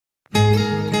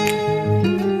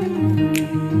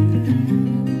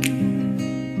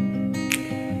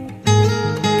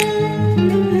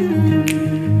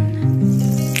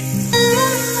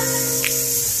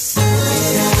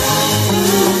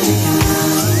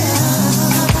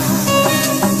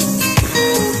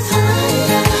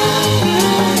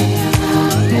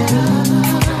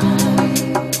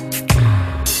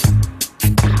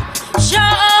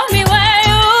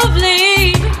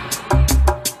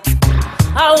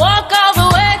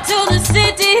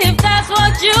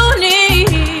that you need.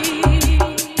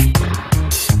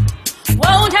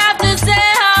 Won't have to say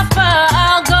how far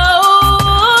I'll go.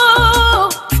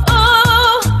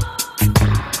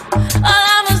 All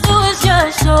I must do is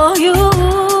just show you.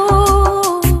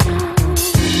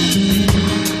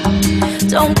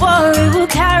 Don't worry, we'll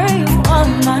carry you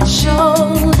on my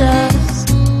shoulders.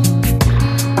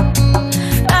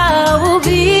 I will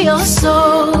be your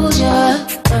soldier.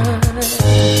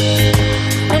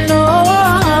 And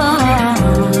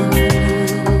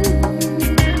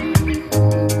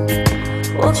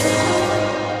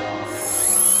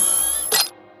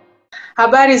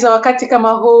habari za wakati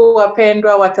kama huu,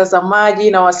 wapendwa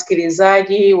watazamaji na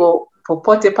wasikilizaji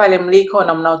popote pale mliko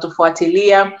na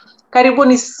mnaotufuatilia.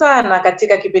 Karibuni sana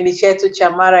katika kipindi chetu cha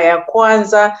mara ya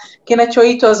kwanza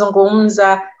kinachoitwa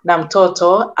Zungumza na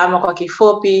Mtoto, ama kwa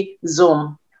kifupi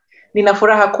ZUM. Nina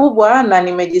furaha kubwa na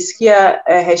nimejisikia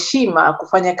heshima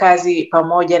kufanya kazi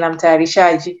pamoja na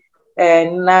mtayarishaji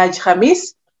Nadj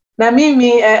Khamis, na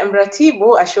mimi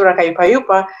mratibu Ashura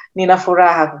Kayupayupa. Nina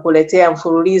furaha kukuletea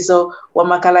mfululizo wa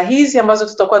makala hizi ambazo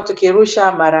tutakuwa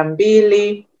tukirusha mara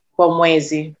 2 kwa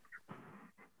mwezi.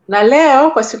 Na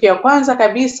leo kwa siku ya kwanza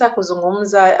kabisa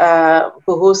kuzungumza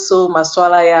kuhusu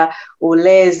masuala ya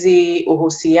ulezi,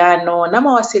 uhusiano na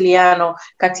mawasiliano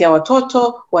kati ya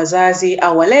watoto, wazazi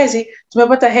au walezi.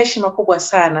 Tumepata heshima kubwa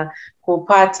sana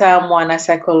kupata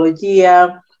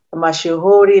mwanasaikolojia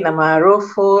mashuhuri na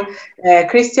maarufu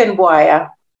Christian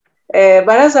Bwaya.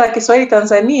 Baraza la Kiswahili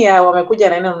Tanzania wamekuja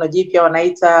na neno jipya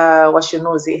wanaita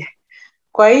washunuzi.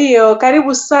 Kwa hiyo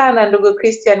karibu sana ndugu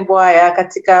Christian Bwaya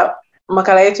katika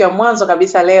makala yetu ya mwanzo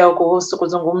kabisa leo kuhusu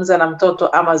kuzungumza na mtoto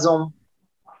ama ZUM.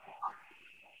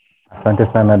 Asante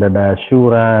sana dada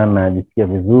Ashura, najisikia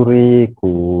vizuri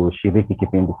kushiriki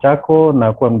kipindi chako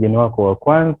na kuwa mgeni wako wa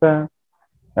kwanza.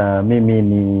 Mimi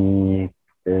ni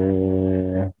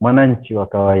mwananchi wa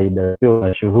kawaida, sio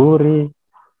mashuhuri,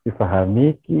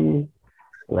 sifahamiki,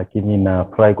 lakini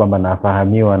nafurahi kwamba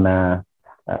nafahamiwa na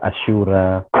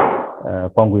Ashura.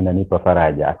 Kwangu inanipa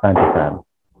faraja. Asante sana.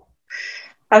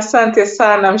 Asante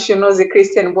sana mshunuzi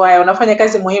Christian Bwaya. Unafanya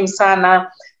kazi muhimu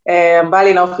sana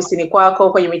mbali na ofisini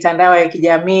kwako kwenye mitandao ya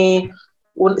kijamii.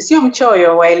 Sio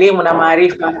mchoyo wa elimu na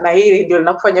maarifa, na hili ndio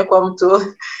linakufanya kuwa mtu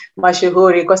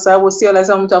mashuhuri, kwa sababu sio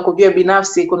lazima mtu akujue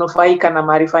binafsi kunufaika na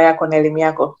maarifa yako na elimu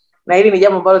yako. Na hili ni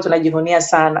jambo ambalo tunajivunia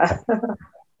sana.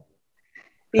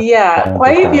 Kwa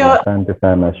hivyo asante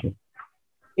sana.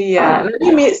 na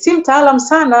mimi si mtaalam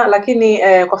sana, lakini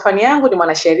kwa fani yangu ni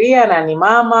mwanasheria na ni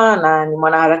mama na ni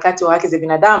mwanaharakati wa haki za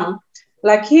binadamu.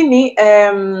 Lakini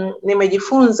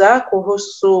nimejifunza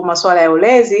kuhusu masuala ya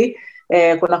ulezi.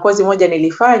 Kuna kozi moja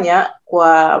nilifanya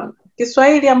kwa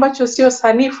Kiswahili ambacho sio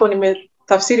sanifu,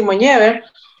 nimetafsiri mwenyewe.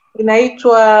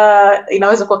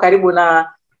 Inaweza kuwa karibu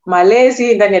na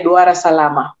malezi ndani ya duara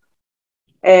salama.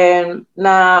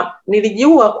 Na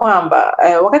nilijua kwamba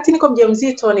wakati niko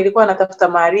mjamzito nilikuwa natafuta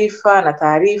maarifa na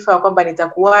taarifa kwamba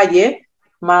nitakuwaje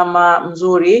mama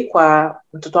mzuri kwa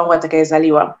mtoto wangu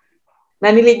atakayezaliwa.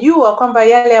 Na nilijua kwamba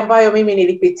yale ambayo mimi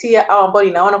nilipitia au ambayo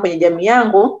ninaona kwenye jamii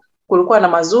yangu kulikuwa na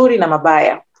mazuri na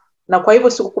mabaya. Na kwa hivyo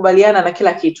sikukubaliana na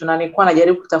kila kitu, na nilikuwa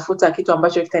najaribu kutafuta kitu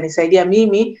ambacho kitanisaidia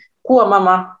mimi kuwa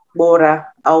mama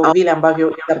bora au vile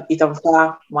ambavyo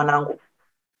itamfaa mwanangu.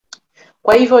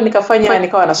 Kwa hivyo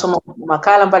nikawa nasoma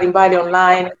makala mbalimbali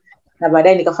online, na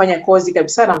baadaye nikafanya kozi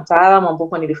kabisa na mtaalamu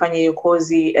ambapo nilifanya hiyo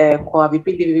kozi kwa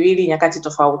vipindi viwili nyakati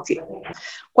tofauti.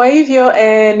 Kwa hivyo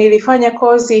nilifanya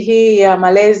kozi hii ya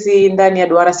malezi ndani ya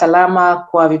duara salama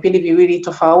kwa vipindi viwili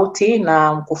tofauti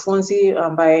na mkufunzi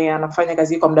ambaye anafanya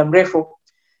kazi kwa muda mrefu.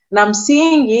 Na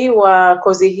msingi wa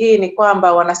kozi hii ni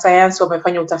kwamba wanasayansi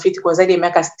wamefanya utafiti kwa zaidi ya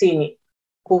miaka 60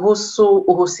 kuhusu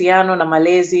uhusiano na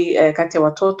malezi kati ya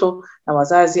watoto na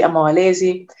wazazi ama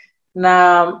walezi,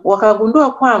 na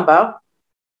wakagundua kwamba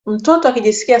mtoto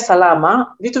akijisikia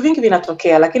salama vitu vingi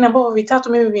vinatokea, lakini ambavyo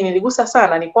vitatu mimi viniligusa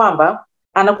sana ni kwamba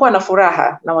anakuwa na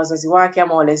furaha na wazazi wake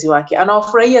ama walezi wake,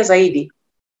 anawafurahia zaidi,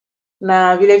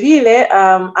 na vile vile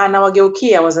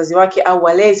anawageukia wazazi wake au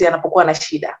walezi anapokuwa na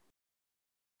shida.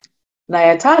 Na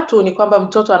ya tatu ni kwamba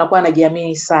mtoto anakuwa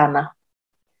anajiamini sana.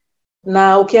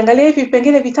 Na ukiangalia hivi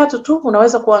vipengele vitatu tu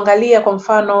unaweza kuangalia kwa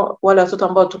mfano wale watoto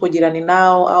ambao tuko jirani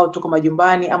nao au tuko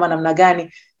majumbani ama namna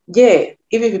gani. Je,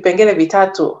 hivi vipengele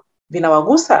vitatu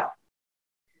vinawagusa?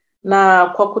 Na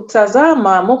kwa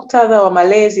kutazama muktadha wa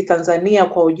malezi Tanzania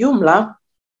kwa ujumla,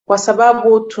 kwa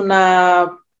sababu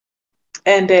tunaendeleza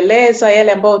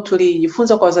yale ambayo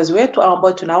tulijifunza kwa wazazi wetu au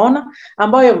ambayo tunaona,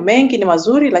 ambayo mengi ni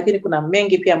mazuri lakini kuna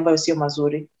mengi pia ambayo sio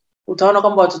mazuri. Utaona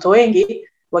kwamba watoto wengi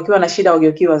wakiwa na shida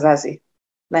wageukia wazazi.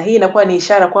 Na hii inakuwa ni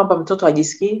ishara kwamba mtoto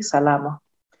hajisikii salama.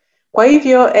 Kwa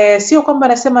hivyo sio kwamba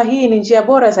nasema hii ni njia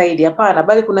bora zaidi, hapana,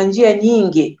 bali kuna njia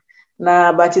nyingi.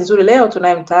 Na bahati nzuri leo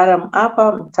tunaye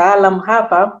mtaalam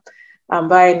hapa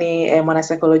ambaye ni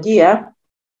mwanasaikolojia.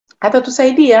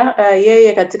 Atatusaidia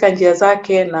yeye katika njia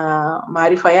zake na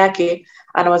maarifa yake,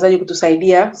 anawezaje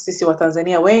kutusaidia sisi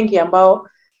Watanzania wengi ambao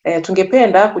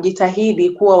tungependa kujitahidi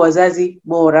kuwa wazazi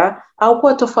bora au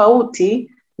kuwa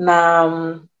tofauti na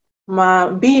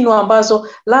mbinu ambazo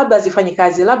labda zifanyi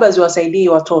kazi, labda ziwasaidie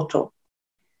watoto.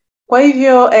 Kwa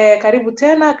hivyo karibu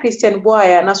tena Christian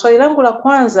Bwaya, na swali langu la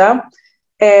kwanza,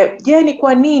 je, ni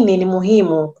kwa nini ni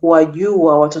muhimu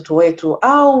kuwajua watoto wetu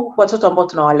au watoto ambao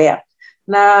tunawalea?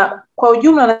 Na kwa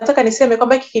ujumla nataka niseme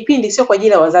kwamba hiki kipindi sio kwa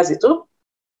ajili ya wazazi tu.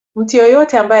 Mtu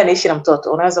yoyote ambaye anaishi na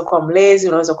mtoto, unaweza kuwa mlezi,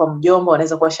 unaweza kuwa mjomba,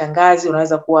 unaweza kuwa shangazi,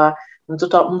 unaweza kuwa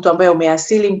mtu ambaye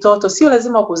umeasili mtoto, sio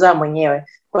lazima kuzaa mwenyewe,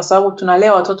 kwa sababu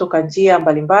tunalea watoto kwa njia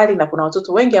mbalimbali na kuna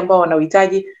watoto wengi ambao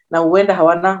wanahitaji na huenda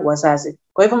hawana wazazi.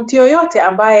 Kwa hivyo mtu yoyote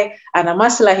ambaye ana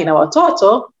maslahi na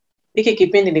watoto, hiki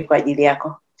kipindi ni kwa ajili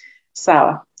yako.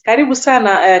 Sawa. Karibu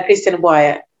sana Christian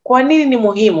Bwaya. Kwa nini ni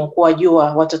muhimu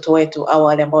kuwajua watoto wetu au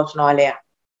wale ambao tunawalea?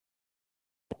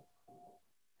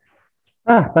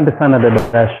 Asante sana dada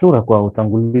Ashura kwa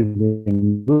utangulizi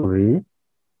mzuri.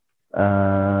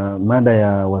 Mada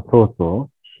ya watoto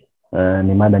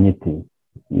ni mada nyeti,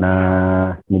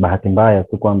 na ni bahati mbaya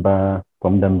tu kwamba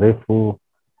kwa muda mrefu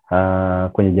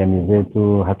kwenye jamii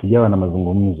zetu hatujawa na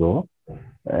mazungumzo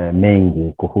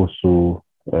mengi kuhusu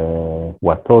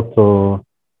watoto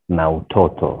na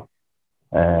utoto.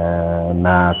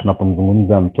 Na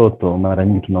tunapomzungumza mtoto mara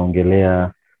nyingi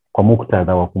tunaongelea kwa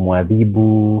muktadha wa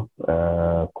kumwadhibu,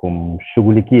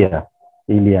 kumshughulikia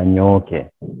ili anyooke.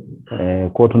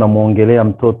 Kwa tunamuongelea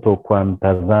mtoto kwa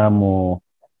mtazamo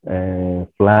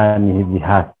fulani hivi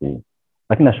hasi.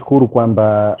 Lakini nashukuru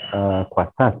kwamba kwa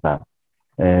sasa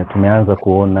tumeanza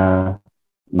kuona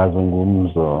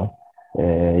mazungumzo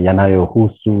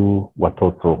yanayohusu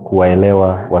watoto,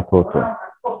 kuwaelewa watoto.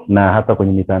 Na hata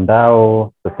kwenye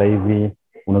mitandao sasa hivi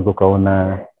unaweza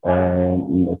kaona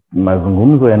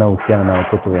mazungumzo yanayohusiana na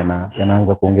watoto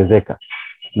yanaanza kuongezeka.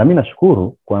 Na mimi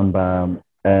nashukuru kwamba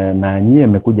na nyie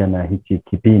mmekuja na hichi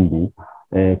kipindi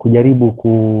kujaribu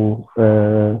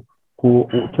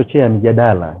kuchochea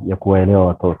mijadala ya kuwaelewa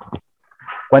watoto.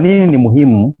 Kwa nini ni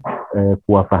muhimu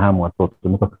kuwafahamu watoto?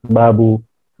 Ni kwa sababu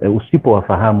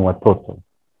usipowafahamu watoto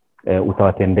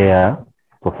utawatendea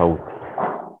tofauti.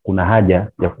 Kuna haja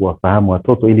ya kuwafahamu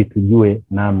watoto ili tujue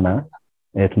namna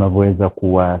tunavyoweza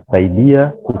kuwasaidia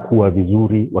kukua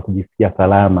vizuri, wakijisikia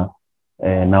salama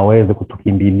na waweze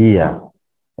kutukimbilia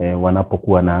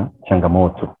wanapokuwa na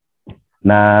changamoto.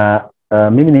 Na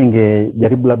mimi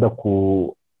ningejaribu labda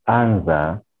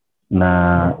kuanza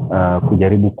na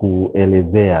kujaribu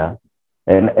kuelezea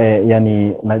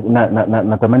yani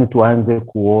natamani tuanze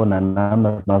kuona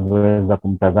namna tunavyoweza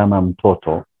kumtazama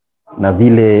mtoto na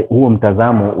vile huo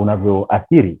mtazamo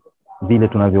unavyoathiri vile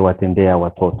tunavyowatendea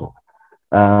watoto.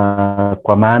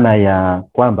 Kwa maana ya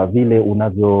kwamba vile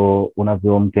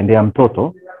unavyomtendea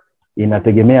mtoto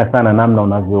inategemea sana namna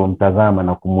unavyomtazama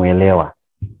na kumuelewa.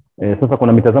 Sasa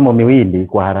kuna mitazamo miwili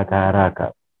kwa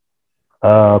haraka.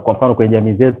 Kwa mfano kwenye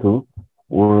jamii zetu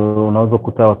unaweza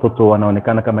kukuta watoto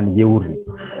wanaonekana kama ni jeuri.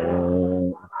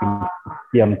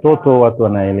 Pia mtoto watu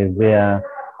wanaelezea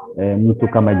mtu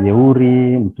kama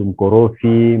jeuri, mtu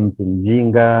mkorofi, mtu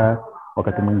mjinga,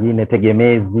 wakati mwingine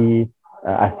tegemezi,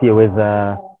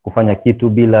 asiyeweza kufanya kitu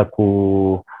bila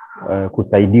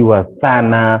kusaidiwa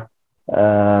sana.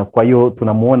 Kwa hiyo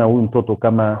tunamuona huyu mtoto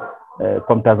kama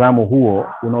kwa mtazamo huo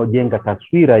unaojenga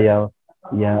taswira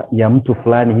ya mtu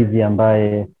fulani hivi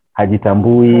ambaye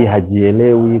hajitambui,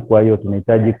 hajielewi. Kwa hiyo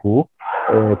tunahitaji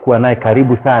kuwa naye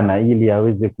karibu sana ili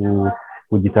aweze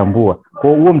kujitambua. Kwa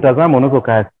huo mtazamo unaweza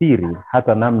kaathiri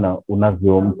hata namna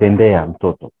unavyomtendea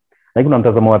mtoto. Lakini kuna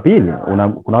mtazamo wa pili,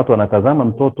 kuna watu wanatazama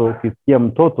mtoto, ukisikia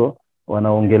mtoto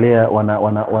wanaongelea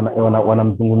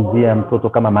wanamzungumzia mtoto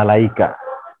kama malaika,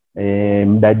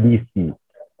 mdadisi,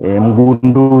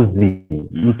 mgunduzi,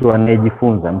 mtu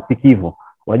anayejifunza, msikivu.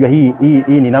 Unajua hii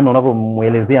ni namna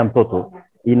unavyomuelezea mtoto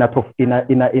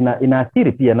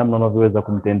inaathiri pia namna unavyoweza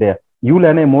kumtendea. Yule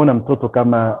anayemuona mtoto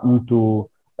kama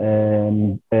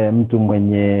mtu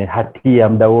mwenye hatia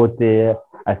muda wote,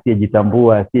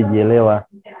 asiyejitambua, asiyejielewa,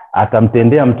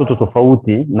 atamtendea mtoto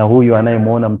tofauti na huyu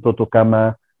anayemuona mtoto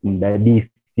kama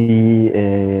mdadisi,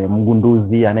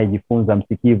 mgunduzi, anayejifunza,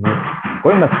 msikivu.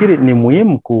 Kwa hiyo nafikiri ni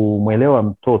muhimu kumuelewa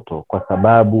mtoto kwa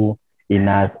sababu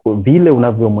vile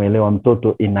unavyomuelewa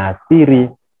mtoto inaathiri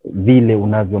vile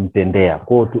unavyomtendea.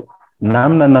 Kwa hiyo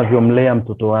namna ninavyomlea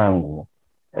mtoto wangu,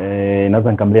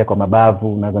 naweza nikamlea kwa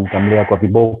mabavu, naweza nikamlea kwa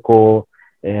viboko,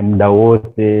 muda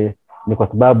wote, ni kwa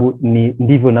sababu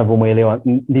ndivyo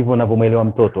ninavyomuelewa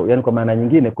mtoto. Yani kwa maana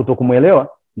nyingine kutokumuelewa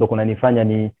ndio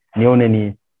kunanifanya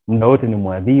nione muda wote ni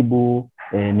muadhibu,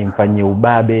 nimfanyie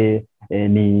ubabe,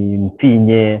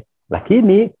 nimfinye.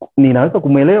 Lakini ninaweza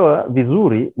kumuelewa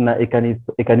vizuri na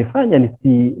ikanifanya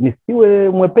nisiwe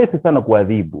mwepesi sana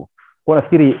kuadhibu. Kwa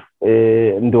nafikiri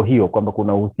ndio hiyo, kwamba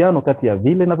kuna uhusiano kati ya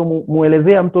vile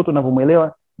ninavyomuelezea mtoto,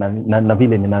 ninavyomuelewa na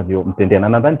vile ninavyomtendea. Na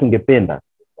nadhani tungependa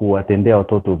kuwatendea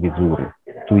watoto vizuri,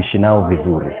 tuishi nao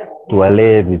vizuri,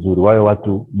 tuwalee vizuri, wawe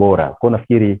watu bora. Kwa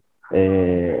nafikiri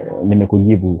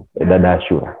nimekujibu dada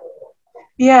Ashura.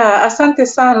 Asante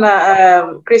sana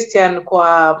Christian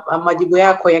kwa majibu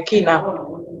yako ya kina.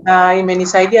 Na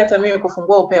imenisaidia hata mimi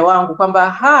kufungua upeo wangu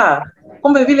kwamba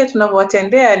kumbe vile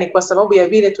tunavyowatendea ni kwa sababu ya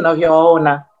vile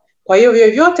tunavyowaona. Kwa hiyo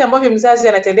vyote ambavyo mzazi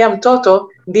anatendea mtoto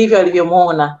ndivyo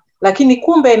alivyomuona. Lakini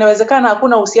kumbe inawezekana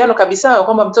hakuna uhusiano kabisa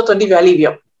kwamba mtoto ndivyo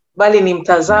alivyo, bali ni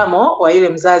mtazamo wa yule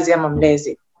mzazi ama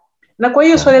mlezi. Na kwa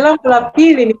hiyo swali langu la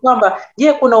pili ni kwamba,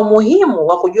 je, kuna umuhimu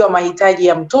wa kujua mahitaji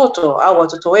ya mtoto au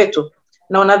watoto wetu?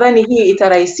 Na unadhani hii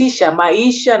itarahisisha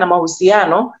maisha na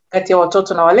mahusiano kati ya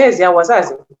watoto na walezi au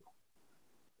wazazi?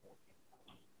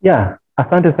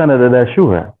 Asante sana dada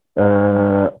Ashura.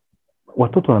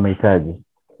 Watoto wana mahitaji.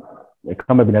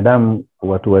 Kama binadamu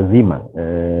watu wazima,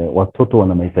 watoto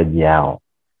wana mahitaji yao.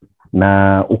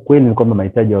 Na ukweli ni kwamba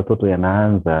mahitaji ya watoto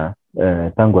yanaanza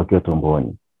tangu akiwa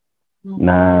tumboni.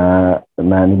 Na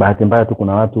ni bahati mbaya tu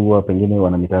kuna watu huwa pengine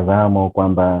wana mitazamo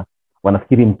kwamba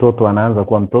wanafikiri mtoto anaanza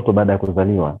kuwa mtoto baada ya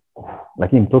kuzaliwa.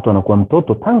 Lakini mtoto anakuwa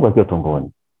mtoto tangu akiwa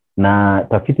tumboni. Na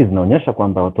tafiti zinaonyesha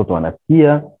kwamba watoto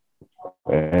wanasikia,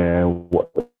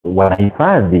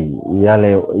 wanahifadhi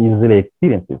zile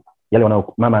experiences, yale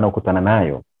mama anayokutana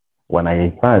nayo,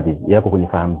 wanahifadhi yako kwenye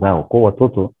fahamu zao. Kwa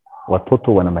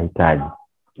watoto wana mahitaji.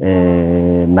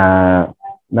 Na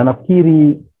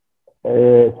nafikiri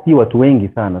si watu wengi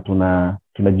sana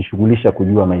tunajishughulisha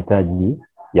kujua mahitaji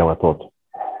ya watoto.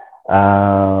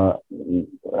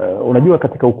 Unajua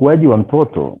katika ukuaji wa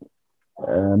mtoto,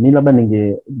 mimi labda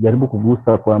ningejaribu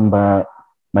kugusa kwamba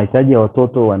mahitaji ya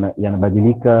watoto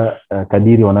yanabadilika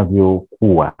kadiri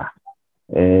wanavyokuwa.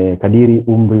 Kadiri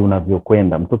umri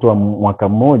unavyokwenda. Mtoto wa mwaka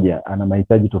mmoja ana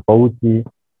mahitaji tofauti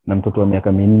na mtoto wa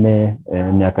miaka 4,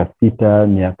 miaka 6,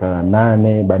 miaka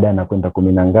 8, baadaye anakwenda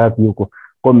 10 na ngapi huko.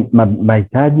 Kwa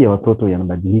mahitaji ya watoto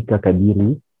yanabadilika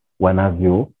kadiri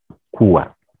wanavyokuwa.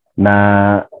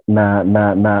 Na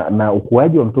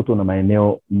ukuaji wa mtoto una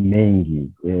maeneo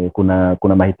mengi.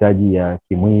 Kuna mahitaji ya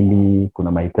kimwili,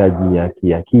 kuna mahitaji ya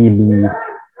kiakili,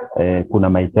 kuna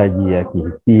mahitaji ya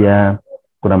kihisia,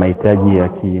 kuna mahitaji ya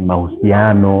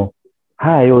kimahusiano.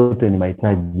 Haya yote ni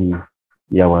mahitaji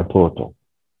ya watoto.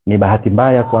 Ni bahati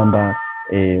mbaya kwamba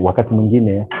wakati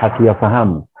mwingine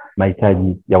hatuyafahamu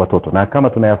mahitaji ya watoto. Na kama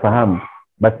tunayafahamu,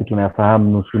 basi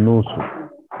tunayafahamu nusu-nusu.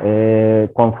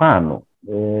 Kwa mfano,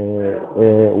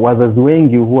 wazazi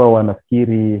wengi huwa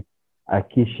wanafikiri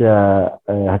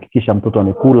hakikisha mtoto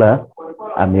amekula,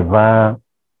 amevaa,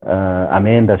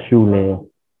 ameenda shule,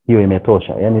 hiyo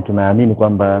imetosha. Yani tunaamini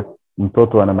kwamba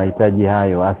mtoto ana mahitaji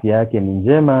hayo, afya yake ni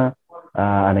njema,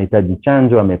 anahitaji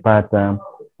chanjo, amepata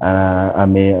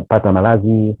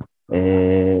malazi,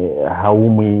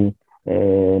 haumwi,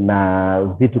 na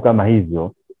vitu kama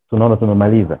hivyo, tunaona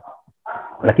tumemaliza.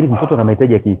 Lakini mtoto ana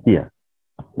mahitaji ya kihisia,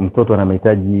 mtoto ana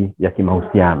mahitaji ya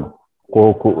kimahusiano.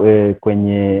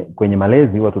 Kwenye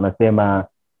malezi huwa tunasema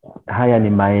haya ni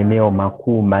maeneo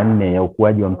makuu 4 ya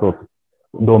ukuaji wa mtoto,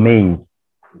 domain.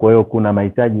 Kwa hiyo kuna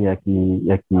mahitaji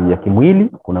ya kimwili,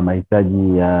 kuna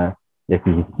mahitaji ya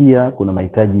kihisia, kuna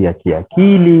mahitaji ya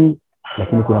kiakili,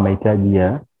 lakini kuna mahitaji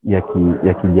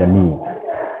ya kijamii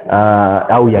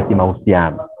au ya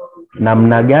kimahusiano.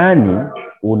 Namna gani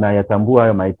unayatambua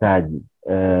hayo mahitaji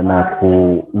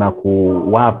na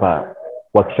kuwapa,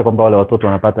 kuhakikisha kwamba wale watoto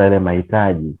wanapata yale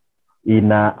mahitaji,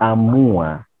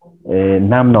 inaamua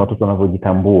namna watoto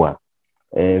wanavyojitambua,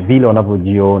 vile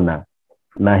wanavyojiona.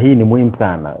 Na hii ni muhimu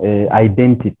sana.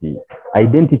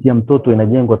 Identity ya mtoto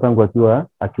inajengwa tangu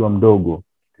akiwa mdogo,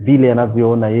 vile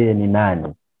anavyoona yeye ni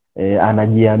nani,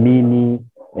 anajiamini,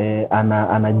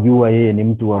 anajua yeye ni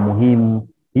mtu wa muhimu.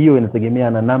 Hiyo inategemea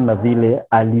na namna vile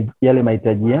yale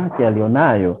mahitaji yake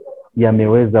alionayo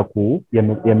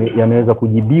yameweza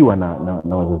kujibiwa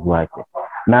na wazazi wake.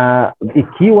 Na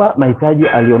ikiwa mahitaji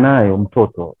alionayo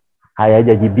mtoto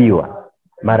hayajajibiwa,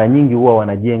 mara nyingi huwa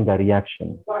wanajenga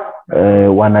reaction,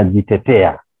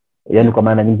 wanajitetea. Yani kwa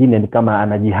maana nyingine ni kama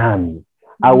anajihami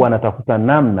au anatafuta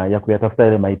namna ya kuyatafuta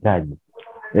yale mahitaji.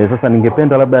 Sasa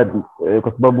ningependa labda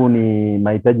kwa sababu ni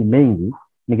mahitaji mengi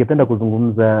ningependa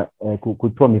kuzungumza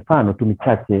kutoa mifano tu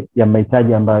michache ya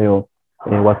mahitaji ambayo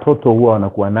watoto huwa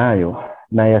wanakuwa nayo,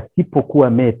 na yasipokuwa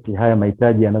meti haya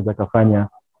mahitaji yanaweza kufanya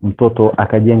mtoto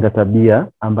akajenga tabia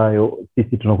ambayo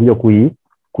sisi tunakuja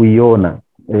kuiona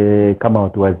kama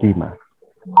watu wazima.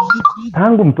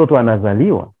 Tangu mtoto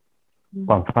anazaliwa,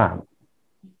 kwa mfano,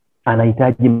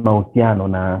 anahitaji mahusiano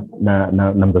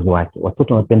na mzazi wake.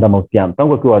 Watoto wanapenda mahusiano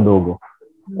tangu wakiwa wadogo.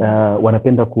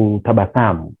 Wanapenda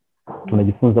kutabasamu.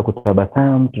 Tunajifunza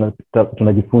kutabasamu,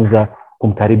 tunajifunza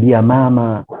kumkaribia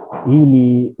mama.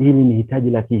 Hili ni hitaji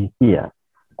la kihisia.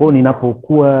 Kwa hiyo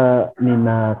ninapokuwa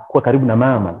karibu na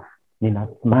mama, nina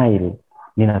smile,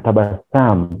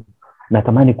 ninatabasamu,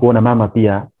 natamani kuona mama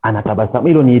pia anatabasamu.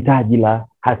 Hilo ni hitaji la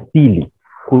asili.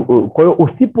 Kwa hiyo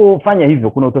usipofanya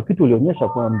hivyo, kuna utafiti ulionyesha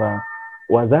kwamba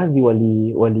wazazi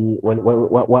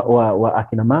wa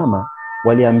akina mama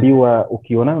waliambiwa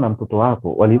ukionana na mtoto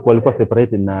wako, walikuwa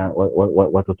separated na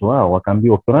watoto wao,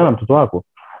 wakaambiwa ukionana na mtoto wako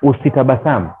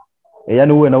usitabasamu.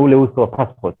 Yaani uwe na ule uso wa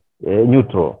passport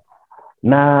neutral.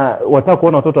 Na wataka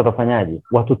kuona watoto watafanyaje?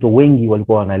 Watoto wengi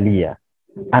walikuwa wanalia.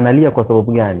 Analia kwa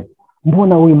sababu gani?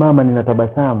 Mbona huyu mama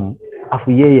ninatabasamu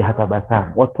afu yeye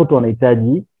hatabasamu? Watoto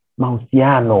wanahitaji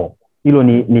mahusiano. Hilo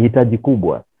ni hitaji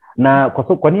kubwa. Na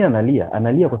kwa nini analia?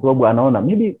 Analia kwa sababu anaona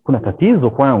maybe kuna tatizo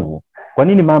kwangu. Kwa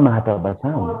nini mama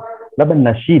hatabasamu? Labda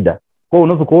nina shida. Kwa hiyo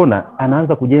unaweza kuona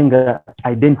anaanza kujenga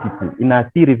identity.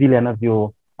 Inaathiri vile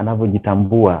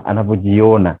anavyojitambua,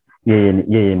 anavyojiona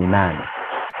yeye ni nani.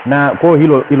 Na kwa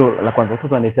hiyo hilo la kwanza,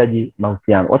 watoto wanahitaji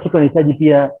mahusiano. Watoto wanahitaji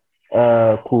pia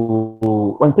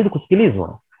wanahitaji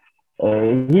kusikilizwa.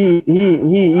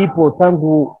 Hii ipo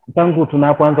tangu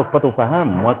tunapoanza kupata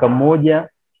ufahamu, mwaka mmoja,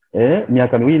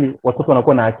 miaka miwili, watoto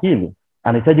wanakuwa na akili.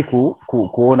 Anahitaji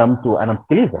kuona mtu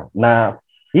anamsikiliza, na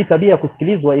hii tabia ya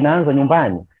kusikilizwa inaanza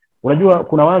nyumbani. Unajua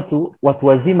kuna watu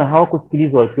wazima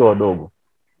hawakusikilizwa wakiwa wadogo.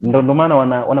 Ndio maana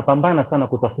wanapambana sana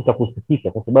kutafuta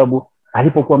kusikika, kwa sababu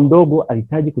alipokuwa mdogo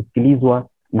alihitaji kusikilizwa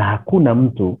na hakuna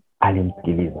mtu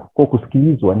alimsikiliza. Kwa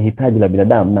kusikilizwa ni hitaji la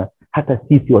binadamu, na hata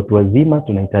sisi watu wazima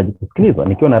tunahitaji kusikilizwa.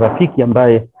 Nikiwa na rafiki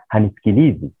ambaye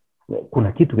hanisikilizi,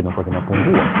 kuna kitu kinakuwa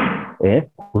kinapungua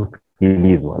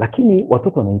kusikilizwa. Lakini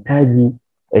watoto wanahitaji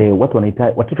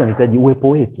watoto wanahitaji uwepo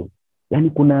wetu. Yaani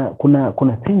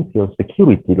kuna sense of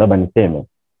security, labda niseme.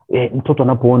 Mtoto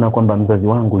anapoona kwamba mzazi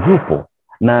wangu yupo.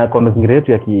 Na kwa mazingira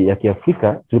yetu ya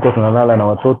Kiafrika tulikuwa tunalala na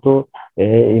watoto,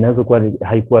 inaweza kuwa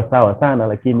haikuwa sawa sana,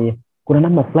 lakini kuna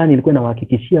namna fulani ilikuwa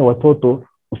inawahakikishia watoto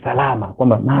usalama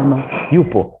kwamba mama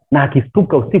yupo, na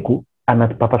akistuka usiku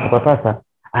anapapasa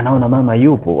anaona mama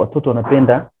yupo. Watoto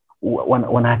wanapenda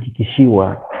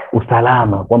wanahakikishiwa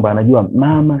usalama kwamba anajua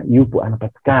mama yupo,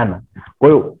 anapatikana. Kwa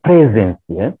hiyo presence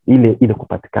ile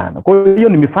kupatikana. Kwa hiyo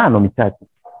ni mifano michache.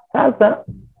 Sasa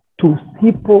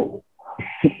tusipo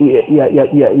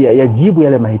jibu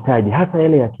yale mahitaji, hasa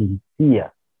yale ya kihisia,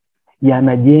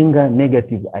 yanajenga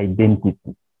negative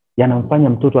identity. Yanamfanya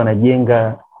mtoto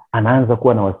anaanza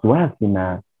kuwa na wasiwasi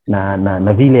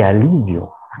na vile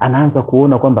alivyo. Anaanza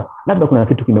kuona kwamba labda kuna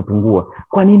kitu kimepungua.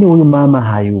 Kwa nini huyu mama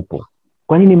hayupo?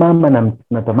 Kwa nini mama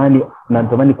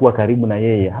natamani kuwa karibu na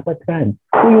yeye hapatikani?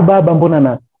 Huyu baba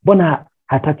mbona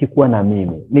hataki kuwa na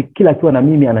mimi? Ni kila akiwa na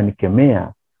mimi ananikemea.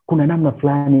 Kuna namna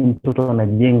fulani mtoto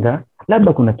anajenga,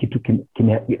 labda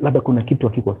kuna kitu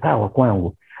hakiko sawa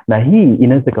kwangu. Na hii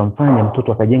inaweza kumfanya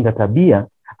mtoto akajenga tabia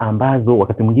ambazo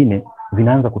wakati mwingine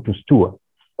zinaanza kutustua.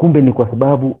 Kumbe ni kwa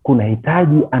sababu kuna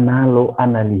hitaji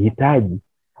analihitaji.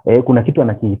 Kuna kitu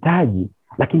anakihitaji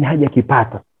lakini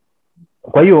hajakipata.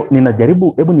 Kwa hiyo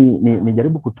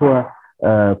nijaribu kutoa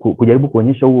kujaribu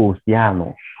kuonyesha huo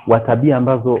uhusiano wa tabia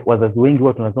ambazo wazazi wengi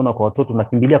huwa tunaziona kwa watoto,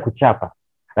 tunakimbilia kuchapa.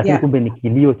 Lakini kumbe ni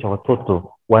kilio cha watoto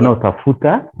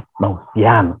wanaotafuta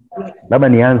mahusiano. Labda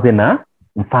nianze na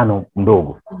mfano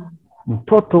mdogo.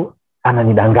 Mtoto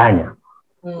ananidanganya.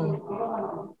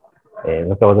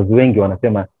 Sasa wazazi wengi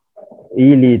wanasema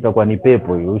hili itakuwa ni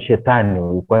pepo,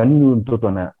 shetani. Kwa nini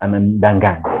mtoto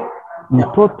ananidanganya?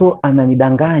 Mtoto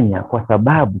ananidanganya kwa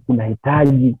sababu kuna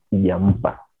hitaji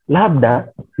sijampa. Labda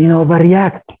nina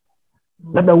overreact.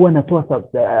 Labda huwa natoa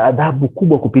adhabu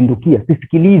kubwa kupindukia,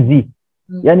 sisikilizi.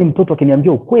 Yaani mtoto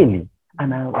akiniambia ukweli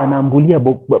anaambulia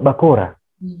bakora.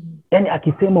 Yaani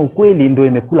akisema ukweli ndio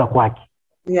imekula kwake.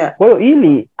 Kwa hiyo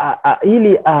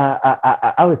ili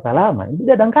awe salama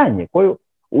inabidi adanganye. Kwa hiyo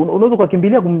unaweza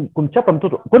kukimbilia kumchapa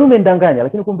mtoto, kwa nini umendanganya?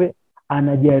 Lakini kumbe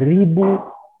anajaribu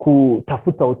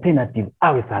kutafuta alternative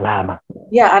awe salama.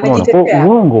 Anajitetea.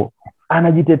 Uongo,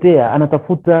 anajitetea,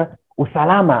 anatafuta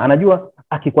usalama. Anajua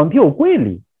akikwambia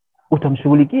ukweli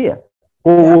utamshughulikia.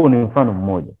 Huo ni mfano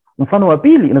mmoja. Mfano wa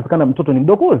pili, inawezekana mtoto ni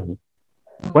mdokozi.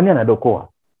 Kwa nini anadokoa?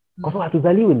 Kwa sababu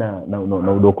hatuzaliwi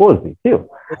na udokozi, sio?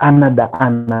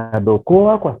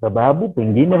 Anadokoa kwa sababu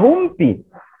pengine humpi.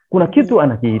 Kuna kitu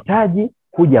anakihitaji,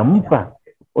 hujampa.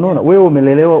 Unaona, wewe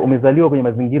umelelewa, umezaliwa kwenye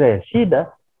mazingira ya shida,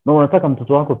 na unataka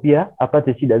mtoto wako pia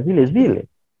apate shida zile zile.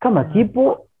 Kama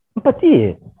kipo,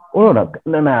 mpatie. Unaona,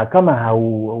 na kama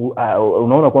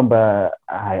unaona kwamba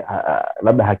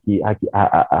labda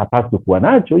hapaswi kuwa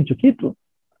nacho hicho kitu,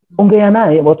 ongea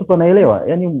naye, watoto wanaelewa.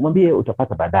 Yaani mwambie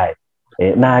utapata baadaye.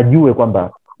 Na ajue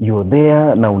kwamba you're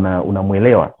there na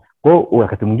unamuelewa. Kwa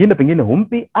wakati mwingine pengine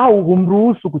humpi au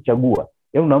humruhusu kuchagua.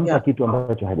 Yaani unampa kitu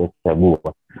ambacho hajachagua.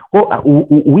 Kwa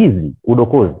uwizi,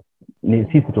 udokozi ni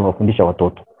sisi tunawafundisha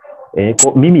watoto.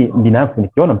 Kwa mimi binafsi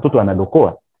nikiona mtoto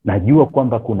anadokoa, najua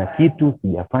kwamba kuna kitu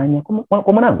sijafanya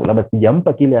kwa mwanangu, labda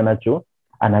sijampa kile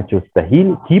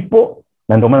anachostahili kipo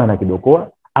na ndio maana anakidokoa,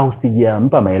 au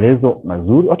sijampa maelezo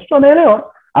mazuri, watoto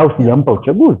wanaelewa, au sijampa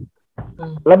uchaguzi.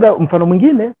 Labda mfano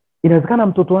mwingine, inawezekana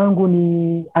mtoto wangu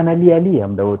ni analialia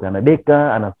muda wote,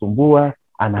 anadeka, anasumbua,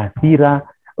 ana hasira,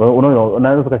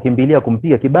 unaweza kukimbilia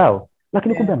kumpiga kibao,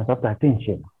 lakini kumbe anatafuta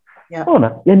attention.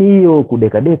 Unaona? Yaani hiyo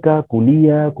kudeka,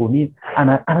 kulia,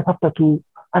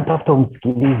 anatafuta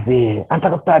umsikilize,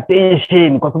 anatafuta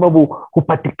attention kwa sababu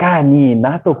hupatikani,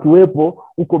 na hata ukiwepo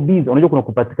uko busy. Unajua kuna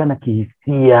kupatikana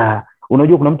kihisia,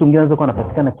 unajua kuna mtu mwingine anaweza kuwa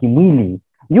anapatikana kimwili,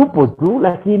 yupo tu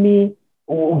lakini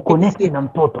uconnect na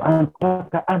mtoto,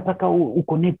 anataka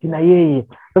uconnect na yeye.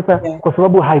 Sasa kwa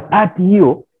sababu haipati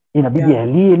hiyo, inabidi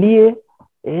alie,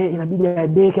 inabidi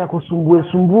adeke,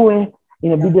 akusumbue,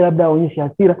 inabidi labda aonyeshe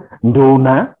hasira, ndio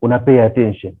unapay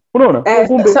attention. Unaona?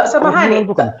 Samahani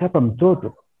kumchapa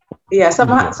mtoto.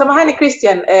 Samahani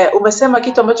Christian, umesema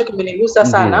kitu ambacho kimenigusa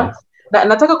sana.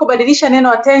 Nataka kubadilisha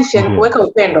neno attention kuweka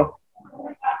upendo.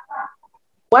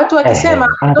 Watu wakisema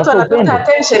mtoto anatafuta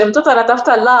attention, mtoto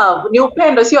anatafuta love, ni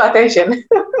upendo, sio attention.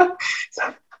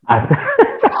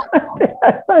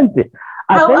 Asante.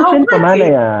 Attention kwa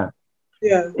maana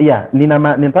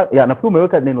nafikiri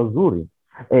umeweka neno zuri.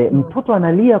 Mtoto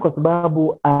analia kwa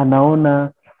sababu anaona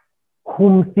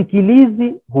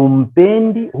humsikilizi,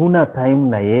 humpendi, huna time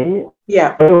na yeye.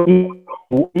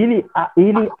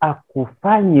 Ili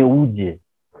akufanye uje.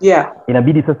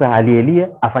 Inabidi sasa alielie,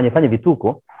 afanye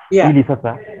vituko. Ili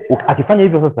sasa akifanya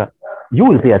hivyo sasa you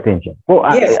will pay attention.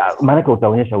 Kwa maana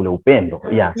utaonyesha ule upendo.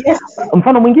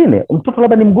 Mfano mwingine, mtoto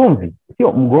labda ni mgomvi.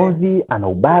 Sio mgomvi, ana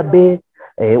ubabe,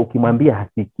 ukimwambia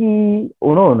hasikii.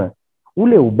 Unaona?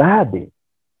 Ule ubabe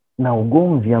na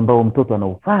ugomvi ambao mtoto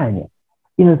anaufanya,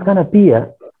 inawezekana pia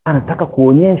anataka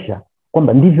kuonyesha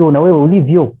kwamba ndivyo na wewe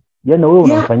ulivyo. Yaani wewe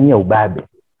unamfanyia ubabe.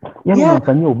 Yaani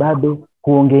unamfanyia ubabe,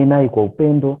 kuongea naye kwa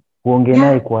upendo, kuongea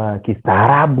naye kwa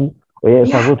kistaarabu.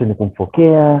 Saa zote ni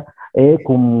kumfokea,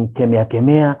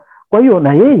 kumkemea. Kwa hiyo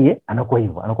na yeye anakuwa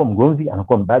hivyo, anakuwa mgomvi,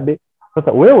 anakuwa mbabe.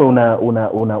 Sasa wewe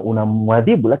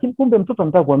unamwadhibu, lakini kumbe mtoto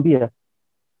anataka kuambia,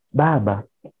 baba,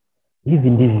 hivi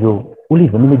ndivyo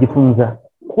ulivyo, nimejifunza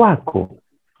kwako.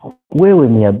 Wewe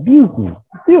ni abuse,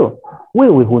 sio?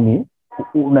 Wewe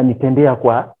unanitendea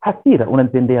kwa hasira,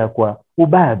 unanitendea kwa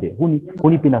ubabe,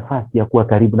 hunipi nafasi ya kuwa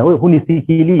karibu na wewe,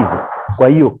 hunisikilizi. Kwa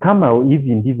hiyo kama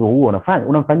hivi ndivyo huo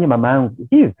unamfanyia mama yangu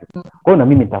hivi, kwa hiyo na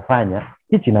mimi nitafanya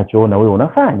hichi ninachoona wewe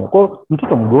unafanya. Kwa hiyo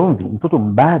mtoto mgomvi, mtoto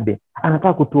mbabe,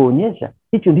 anataka kutuonyesha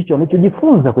hicho ndicho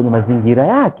anachojifunza kwenye mazingira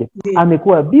yake.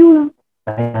 Amekuwa abuse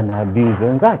na ana abuse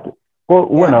wenzake. Kwa hiyo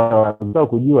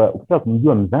unataka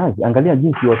kumjua mzazi, angalia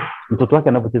jinsi mtoto wake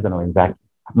anavyocheza na wenzake.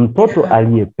 Mtoto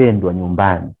aliyependwa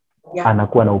nyumbani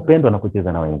anakuwa na upendo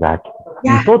anapocheza na wenzake.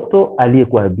 Mtoto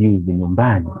aliyekuwa abuse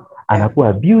nyumbani anakuwa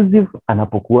abusive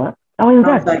anapokuwa na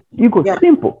wenzake. Iko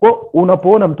simple. Kwa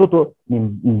unapoona mtoto ni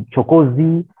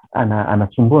mchokozi,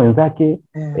 anasumbua wenzake,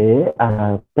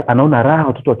 anaona raha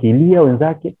watoto wakilia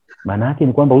wenzake, maana yake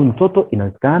ni kwamba huyu mtoto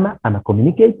inawezekana ana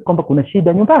communicate kwamba kuna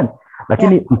shida nyumbani.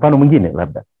 Lakini mfano mwingine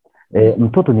labda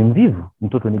mtoto ni mvivu,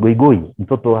 mtoto ni goigoi,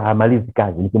 mtoto hamalizi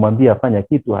kazi, nikimwambia afanya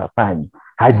kitu hafanyi,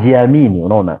 hajiamini.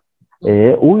 Unaona?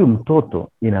 Huyu mtoto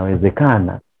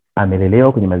inawezekana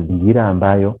amelelewa kwenye mazingira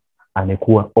ambayo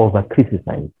amekuwa over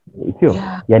criticized, sio?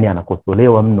 Yaani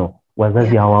anakosolewa mno,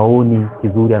 wazazi hawaoni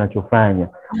kizuri anachofanya.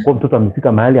 Kwa mtoto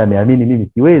amefika mahali ameamini, mimi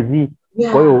siwezi,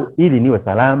 kwa hiyo ili niwe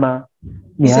salama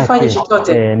nisifanye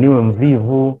chochote, niwe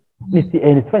mvivu,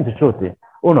 nisifanye chochote.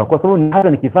 Unaona? Kwa sababu hata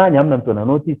nikifanya hamna mtu ana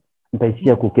notice,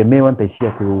 nitaishia kukemewa,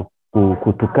 nitaishia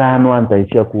kutukanwa,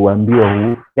 nitaishia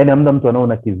kuambiwa yaani hamna mtu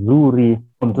anaona kizuri.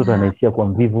 Mtoto anaishia kuwa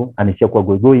mvivu, anaishia kuwa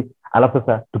goigoi. Alafu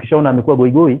sasa tukishaona amekuwa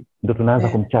goigoi, ndio tunaanza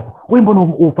kumchapa. Wewe mbona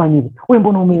ufanye hivi? Wewe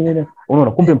mbona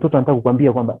unaona? Kumbe mtoto anataka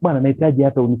kukwambia kwamba bwana, nahitaji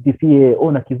hata unisifie,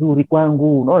 ona kizuri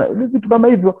kwangu. Unaona? Vitu kama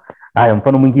hivyo. Haya,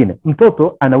 mfano mwingine,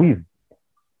 mtoto ana wivu.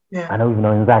 ana wivu na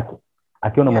wenzake.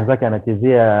 Akiona mwenzake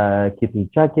anachezea kitu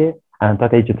chake,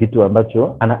 anataka hicho kitu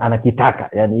ambacho anakitaka,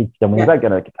 yani hicho cha mwenzake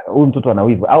anakitaka. Huyu mtoto ana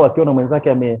wivu. Au akiona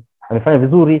mwenzake amefanya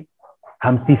vizuri,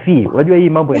 hamsifii. Unajua hii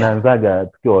mambo inaanzaga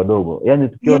tukiwa wadogo. Yani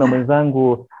tukiona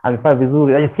mwenzangu amefanya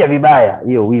vizuri, anasikia vibaya,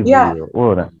 hiyo wivu hiyo.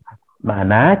 Unaona?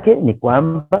 Maana yake ni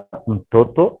kwamba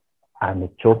mtoto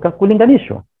amechoka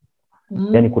kulinganishwa.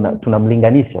 Yani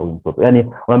tunamlinganisha huyu mtoto. Yani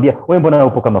unamwambia wewe, mbona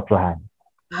upo kama fulani?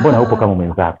 Mbona upo kama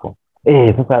mwenzako?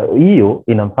 Sasa hiyo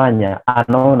inamfanya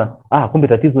anaona kumbe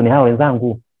tatizo ni hao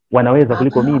wenzangu wanaweza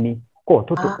kuliko mimi. Kwa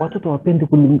watoto wapendi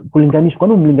kulinganishwa. Kwa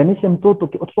nini mlinganishe mtoto?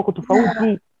 Watoto wako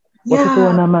tofauti. Watoto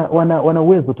wana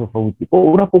uwezo tofauti.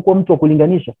 Unapokuwa mtu wa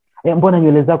kulinganisha, mbona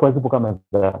nywele zako hazipo kama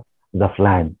za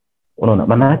fulani? Unaona?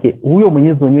 Maana yake huyo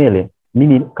mwenyezo nywele,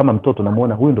 mimi kama mtoto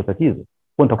namuona huyo ndo tatizo.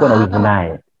 Kwa nitakuwa na wivu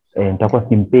naye. Nitakuwa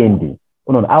simpendi.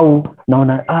 Unaona? Au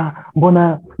naona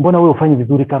mbona wewe ufanye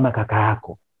vizuri kama kaka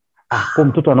yako? Kwa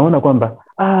mtoto anaona kwamba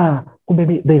kumbe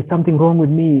there is something wrong with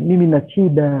me. Mimi na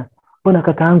shida. Mbona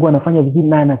kaka yangu anafanya vizuri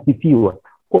na anasifiwa?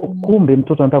 Kumbe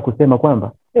mtoto anataka kusema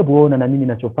kwamba hebu ona na mimi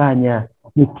ninachofanya,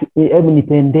 hebu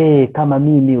nipendee kama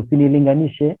mimi,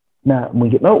 usinilinganishe na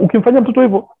mwingine. Na ukimfanyia mtoto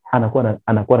hivyo,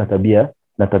 anakuwa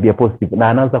na tabia positive, na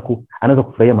anaanza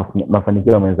kufurahia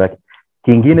mafanikio ya mwenzake.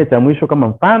 Kingine cha mwisho kama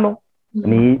mfano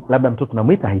ni labda mtoto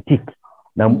namuita haitiki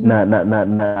na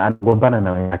anagombana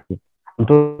na wenzake.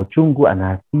 Mtoto chungu, ana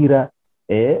hasira,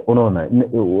 unaona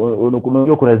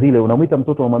unajua kuna zile unamuita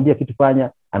mtoto unamwambia kitu fanya,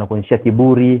 anakuonyesha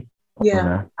kiburi,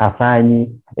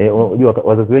 hafanyi. Unajua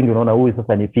wazazi wengi unaona huyu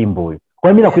sasa ni fimbo huyu.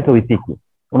 Kwa nini nakuita uitiki?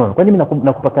 Unaona? Kwa nini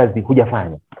nakupa kazi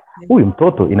hujafanya? Huyu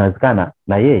mtoto inawezekana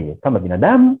na yeye kama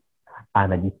binadamu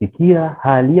anajisikia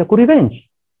hali ya kurevenge.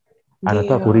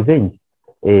 Anataka kurevenge.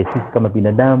 Sisi kama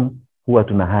binadamu huwa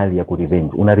tuna hali ya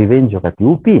kurevenge. Una revenge wakati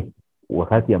upi?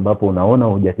 Wakati ambapo unaona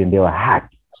hujatendewa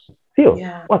haki. Sio?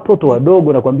 Watoto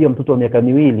wadogo, nakwambia mtoto wa miaka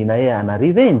 2 na yeye ana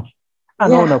revenge.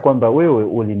 Anaona kwamba wewe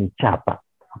ulinichapa,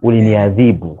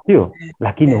 uliniadhibu, sio?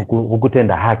 Lakini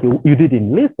hukutenda haki. You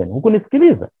didn't listen.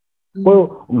 Hukunisikiliza. Kwa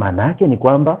hiyo maana yake ni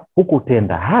kwamba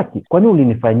hukutenda haki. Kwa nini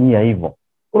ulinifanyia hivyo?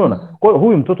 Unaona? Kwa hiyo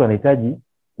huyu mtoto anahitaji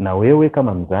na wewe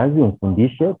kama mzazi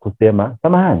umfundishe kusema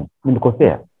samahani,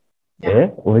 nimekosea.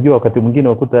 Unajua wakati mwingine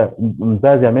ukuta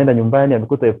mzazi ameenda nyumbani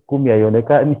amekuta 10,000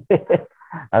 haionekani.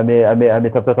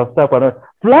 Ametafuta kwa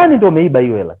fulani ndio umeiba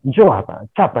hiyo hela. Njoo hapa,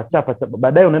 chapa.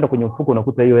 Baadaye unaenda kwenye mfuko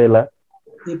unakuta hiyo hela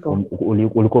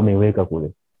ulikuwa umeiweka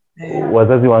kule.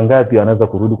 Wazazi wangapi wanaweza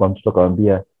kurudi kwa mtoto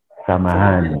akamwambia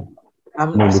samahani,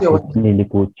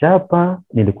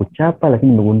 nilikuchapa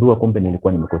lakini nimegundua kumbe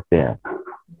nilikuwa nimekosea.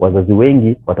 Wazazi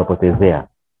wengi watapotezea.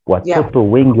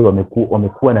 Watoto wengi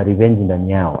wamekuwa na revenge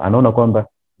ndani yao. Anaona kwamba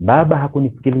baba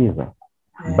hakunisikiliza,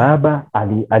 baba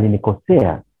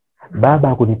alinikosea, baba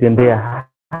hakunitendea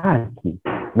haki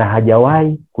na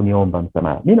hajawahi kuniomba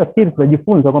msamaha. Mimi nafikiri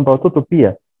tunajifunza kwamba watoto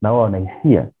pia na wao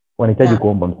wanahisia, wanahitaji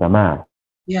kuomba msamaha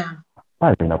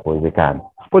pale inapowezekana.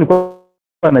 Kwa hiyo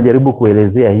anajaribu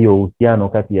kuelezea hiyo uhusiano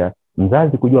kati ya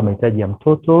mzazi kujua mahitaji ya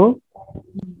mtoto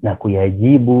na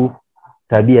kuyajibu.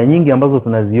 Tabia nyingi ambazo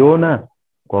tunaziona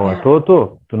kwa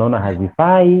watoto tunaona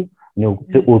hazifai, ni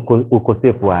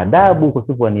ukosefu wa adabu,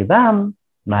 ukosefu wa nidhamu.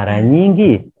 Mara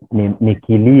nyingi ni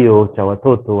kilio cha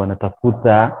watoto,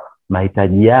 wanatafuta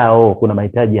mahitaji yao. Kuna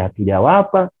mahitaji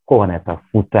hatujawapa, kwa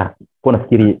wanatafuta. Kwa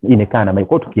nafikiri inekana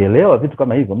kwa tukielewa vitu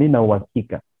kama hivyo, mimi na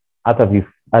uhakika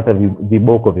hata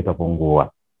viboko vitapungua.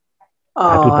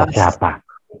 Hatutachapa.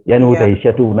 Yaani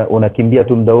utaishia tu unakimbia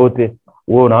tu muda wote,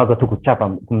 wewe unawaza tu kuchapa,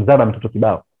 kumzaba mtoto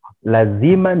kibao.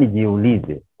 Lazima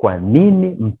nijiulize kwa nini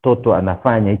mtoto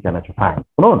anafanya hicho anachofanya.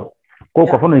 Unaona? Kwa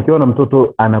mfano nikiona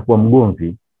mtoto anakuwa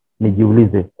mgomvi,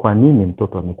 nijiulize kwa nini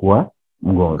mtoto amekuwa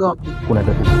mgomvi. Kuna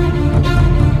tatizo.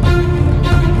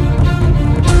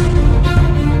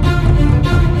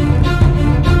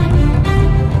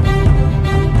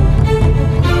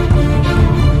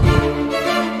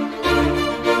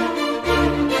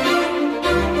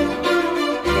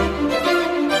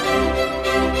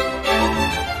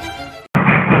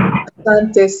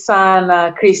 Asante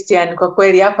sana Christian, kwa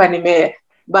kweli hapa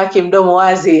nimebaki mdomo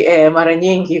wazi mara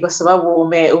nyingi, kwa sababu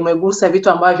umegusa vitu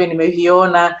ambavyo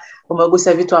nimeviona,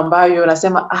 umegusa vitu ambavyo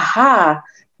nasema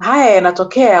haya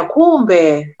yanatokea,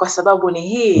 kumbe kwa sababu ni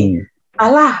hii,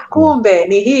 kumbe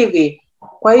ni hivi.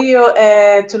 Kwa hiyo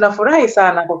tunafurahi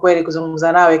sana kwa kweli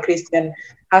kuzungumza nawe Christian,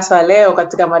 hasa leo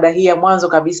katika mada hii ya mwanzo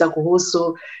kabisa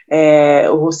kuhusu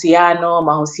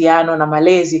mahusiano na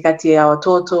malezi kati ya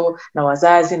watoto na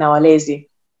wazazi na walezi.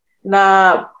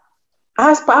 Na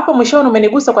hapo mwishoni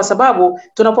umenigusa, kwa sababu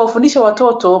tunapowafundisha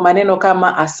watoto maneno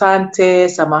kama asante,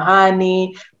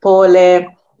 samahani, pole,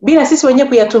 bila sisi wenyewe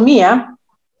kuyatumia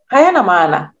hayana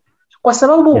maana, kwa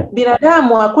sababu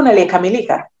binadamu hakuna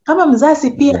aliyekamilika. Kama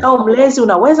mzazi pia au mlezi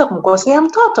unaweza kumkosea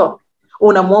mtoto,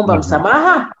 unamuomba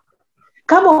msamaha.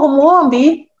 Kama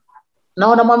humuombi na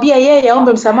unamwambia yeye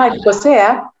aombe msamaha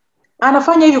akikosea,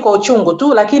 anafanya hivi kwa uchungu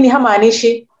tu, lakini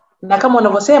hamaanishi. Na kama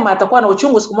unavyosema atakuwa na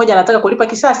uchungu, siku moja anataka kulipa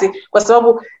kisasi, kwa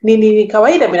sababu ni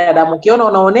kawaida binadamu. Ukiona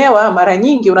unaonewa mara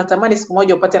nyingi unatamani siku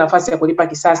moja upate nafasi ya kulipa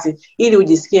kisasi ili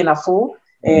ujisikie nafuu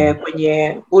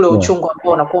kwenye ule uchungu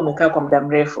ambao unakuwa umekaa kwa muda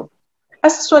mrefu.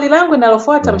 Sasa swali langu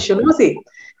linalofuata Mshunuzi,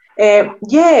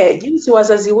 je, jinsi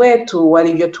wazazi wetu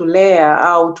walivyotulea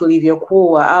au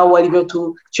tulivyokuwa au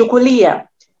walivyotuchukulia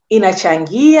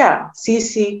inachangia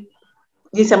sisi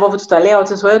jinsi ambavyo tutalea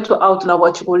watoto wetu au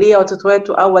tunavyowachukulia watoto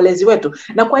wetu au walezi wetu,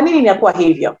 na kwa nini inakuwa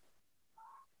hivyo?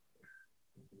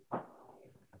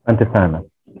 Asante sana.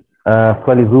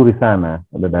 Swali zuri sana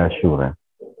dada Ashura.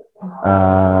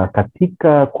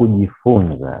 Katika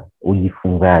kujifunza,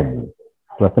 ujifunzaji,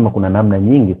 tunasema kuna namna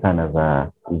nyingi sana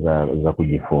za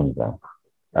kujifunza.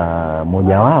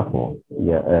 Mojawapo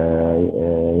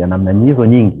ya namna hizo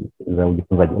nyingi za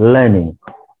ujifunzaji, learning,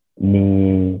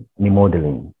 ni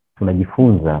modeling.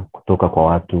 Tunajifunza kutoka kwa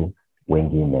watu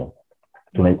wengine.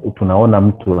 Tunaona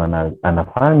mtu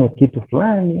anafanya kitu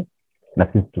fulani na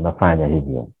sisi tunafanya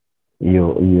hivyo.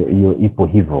 Hiyo ipo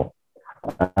hivyo.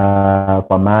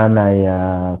 Kwa maana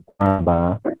ya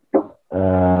kwamba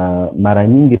mara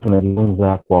nyingi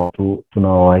tunajifunza kwa watu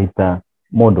tunaowaita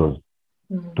models.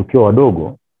 Tukiwa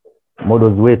wadogo,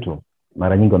 models wetu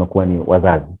mara nyingi wanakuwa ni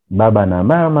wazazi. Baba na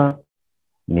mama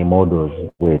ni models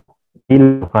wetu.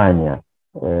 Ili kufanya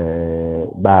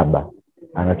baba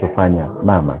anachofanya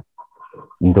mama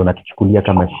ndio nakichukulia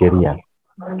kama sheria,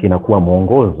 kinakuwa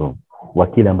mwongozo wa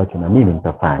kile ambacho na mimi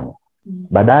nitafanya.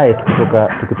 Baadaye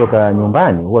tukitoka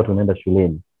nyumbani huwa tunaenda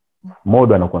shuleni,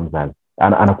 modo anakuwa mzazi,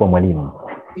 anakuwa mwalimu.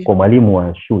 Kwa mwalimu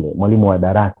wa shule, mwalimu wa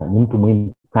darasa ni mtu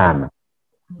muhimu sana.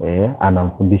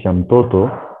 Anamfundisha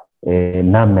mtoto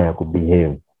namna ya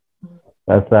kubehave.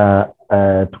 Sasa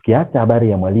tukiacha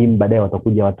habari ya mwalimu, baadaye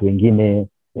watakuja watu wengine.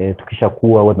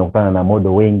 Tukishakuwa watu tunakutana na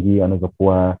modo wengi, wanaweza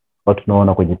kuwa watu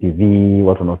tunaona kwenye TV,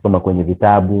 watu wanaosoma kwenye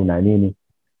vitabu na nini,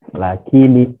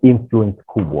 lakini influence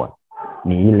kubwa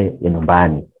ni ile ya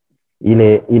nyumbani,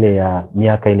 ile ya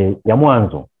miaka ile ya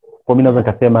mwanzo. Kwa mimi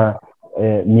naweza kusema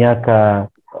miaka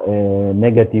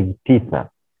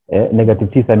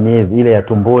 -9 miezi ile ya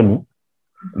tumboni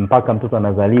mpaka mtoto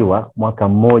anazaliwa, mwaka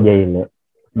mmoja ile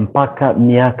mpaka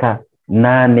miaka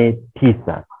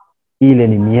 8-9, ile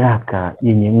ni miaka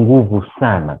yenye nguvu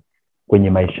sana kwenye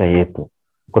maisha yetu,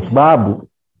 kwa sababu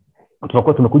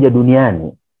tunakuwa tumekuja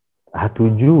duniani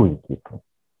hatujui kitu.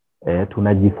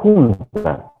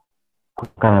 Tunajifunza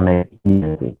kutokana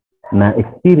na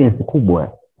experience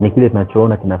kubwa ni kile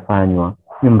tunachoona kinafanywa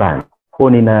nyumbani.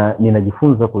 Kwa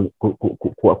ninajifunza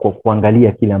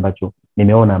kuangalia kile ambacho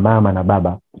nimeona mama na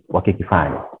baba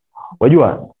wakikifanya.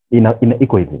 Wajua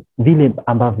iko hivi, vile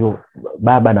ambavyo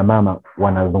baba na mama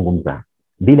wanazungumza,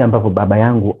 vile ambavyo baba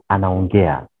yangu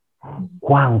anaongea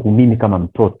kwangu mimi kama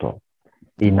mtoto,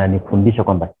 inanifundisha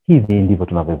kwamba hivi ndivyo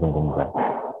tunavyozungumza.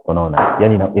 Unaona,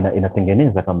 yani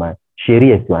inatengeneza kama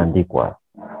sheria isiyoandikwa.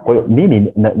 Kwa hiyo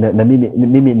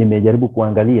mimi nimejaribu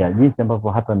kuangalia jinsi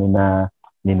ambavyo hata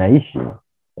ninaishi,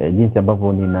 jinsi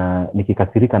ambavyo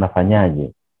nikikasirika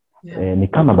nafanyaje. Ni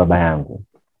kama baba yangu,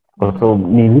 kwa sababu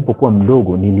nilipokuwa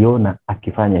mdogo niliona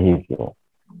akifanya hivyo.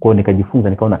 Kwa hiyo nikajifunza,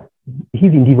 nikaona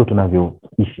hivi ndivyo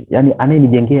tunavyoishi. Yani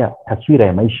anayenijengea taswira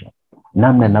ya maisha,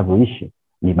 namna ninavyoishi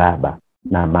ni baba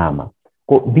na mama.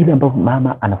 Kwa vile ambavyo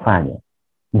mama anafanya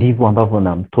ndivyo ambavyo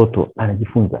na mtoto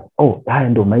anajifunza. Haya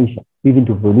ndio maisha, hivi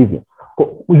ndivyo vilivyo. Kwa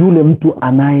yule mtu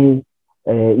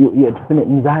tuseme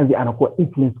mzazi anakuwa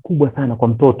influence kubwa sana kwa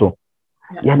mtoto.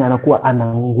 Yani anakuwa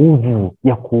ana nguvu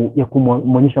ya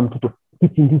kumwonyesha mtoto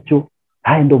hichi ndicho,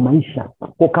 haya ndio maisha.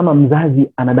 Kwa kama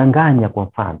mzazi anadanganya kwa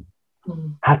mfano,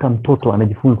 hata mtoto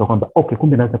anajifunza kwamba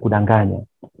kumbe naweza kudanganya.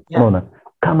 Unaona,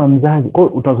 kama mzazi, kwa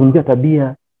utazungumzia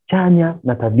tabia chanya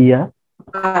na tabia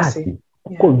hasi.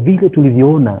 Kwa vile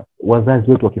tulivyoona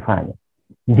wazazi wetu wakifanya,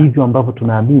 ndivyo ambavyo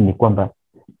tunaamini kwamba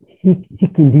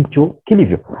hiki ndicho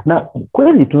kilivyo. Na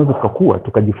kweli tunaweza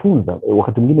tukajifunza,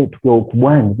 wakati mwingine tukiwa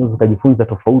ukubwani tunaweza kujifunza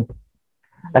tofauti.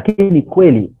 Lakini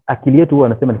kweli akili yetu huwa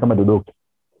anasema ni kama dodoki.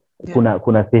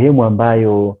 Kuna sehemu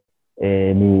ambayo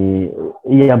ni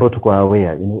hii ambayo tuko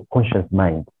aware, conscious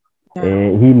mind.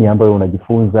 Hii ni ambayo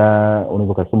unajifunza,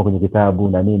 unaweza kusoma kwenye kitabu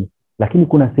na nini. Lakini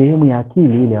kuna sehemu ya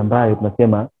akili ile ambayo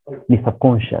tunasema ni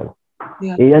subconscious.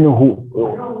 Yani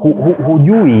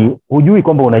hujui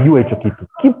kwamba unajua hicho kitu.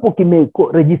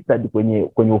 Kipo registered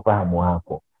kwenye ufahamu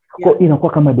wako. Kwa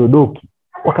inakuwa kama dodoki.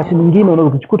 wakati mwingine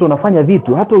unaweza kuchikuta unafanya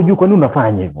vitu hata hujui kwa nini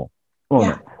unafanya hivyo.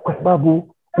 Unaona? Kwa sababu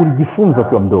ulijifunza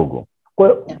ukiwa mdogo. Kwa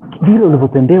hiyo vile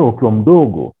ulivyotendewa ukiwa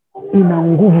mdogo ina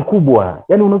nguvu kubwa.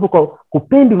 Yaani unaweza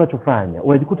kupendi unachofanya,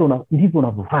 unajikuta ndivyo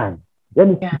unavyofanya.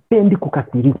 Yaani sipendi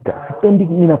kukasirika, sipendi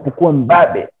ninapokuwa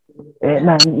mbabe.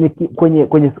 Na kwenye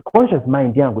conscious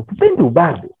mind yangu sipendi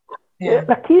ubabe.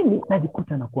 Lakini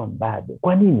najikuta nakuwa mbabe.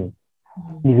 Kwa nini?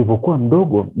 Nilivyokuwa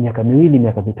mdogo, miaka 2,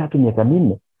 miaka 3, miaka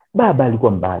 4, baba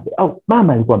alikuwa mbabe au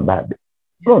mama alikuwa mbabe.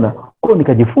 Unaona? Kwa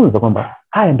nikajifunza kwamba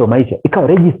haya ndo maisha, ikawa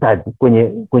registered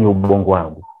kwenye ubongo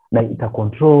wangu na ita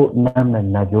control namna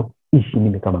ninavyoishi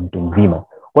mimi kama mtu mzima.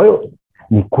 Kwa hiyo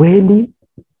ni kweli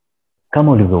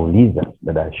kama ulivyouliza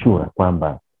dada Ashura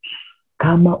kwamba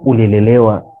kama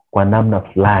ulilelewa kwa namna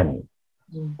fulani,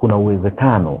 kuna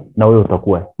uwezekano na wewe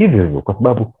utakuwa hivyo hivyo, kwa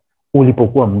sababu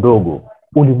ulipokuwa mdogo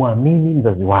ulimwamini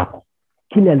mzazi wako.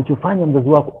 Kile alichofanya mzazi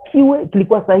wako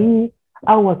kilikuwa sahihi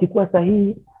au hakikuwa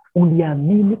sahihi,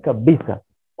 uliamini kabisa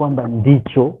kwamba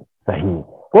ndicho sahihi.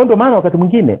 Kwa ndio maana wakati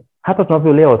mwingine hata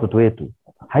tunavyolea watoto wetu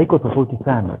haiko tofauti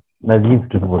sana na jinsi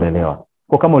tulivyolelewa.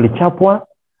 Kwa kama ulichapwa,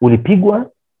 ulipigwa,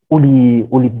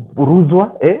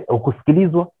 uliburuzwa,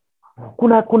 ukusikilizwa,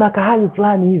 kuna kahali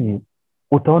fulani hivi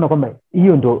utaona kwamba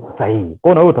hiyo ndio sahihi.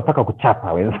 Kwa hiyo wewe utataka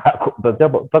kuchapa wenzako,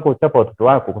 utataka kuchapa watoto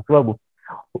wako kwa sababu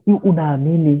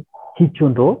unaamini hicho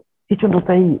ndo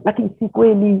sahihi. Lakini si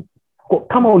kweli.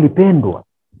 Kama ulipendwa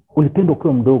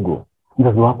ukiwa mdogo,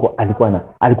 mzazi wako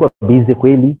alikuwa busy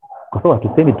kweli, kwa sababu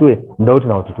tuseme tuwe muda wote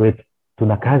na watoto wetu,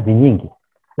 tuna kazi nyingi.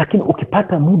 Lakini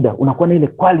ukipata muda unakuwa na ile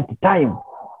quality time,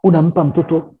 unampa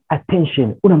mtoto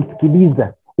attention,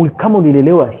 unamsikiliza. Kama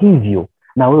ulilelewa hivyo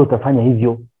na wewe utafanya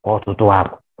hivyo kwa watoto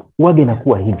wako. Wage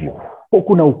inakuwa hivyo. Kwa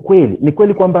kuna ukweli, ni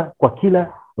kweli kwamba kwa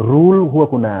kila rule huwa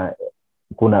kuna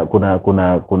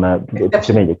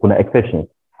exceptions.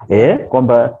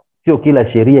 Kwamba sio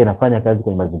kila sheria inafanya kazi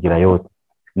kwenye mazingira yote.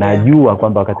 Najua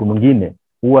kwamba wakati mwingine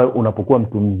huwa unapokuwa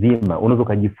mtu mzima unaweza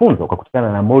kujifunza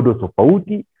ukakutana na modo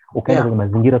tofauti, ukaenda kwenye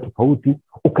mazingira tofauti,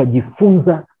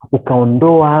 ukajifunza,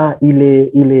 ukaondoa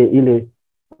ile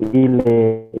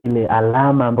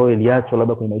alama ambayo iliachwa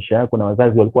labda kwenye maisha yako na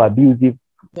wazazi walikuwa abusive.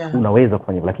 Unaweza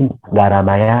kufanya hivyo, lakini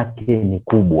gharama yake ni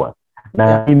kubwa.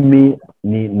 Na mimi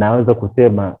naweza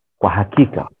kusema kwa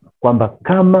hakika kwamba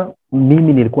kama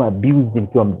mimi nilikuwa abused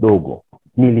nikiwa mdogo,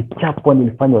 nilichapwa,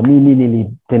 nilifanywa nini,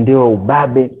 nilitendewa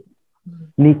ubabe,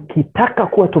 nikitaka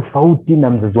kuwa tofauti na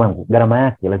mzazi wangu, gharama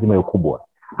yake lazima iwe kubwa.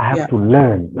 I have to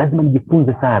learn, lazima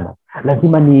nijifunze sana,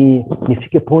 lazima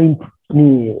nifike point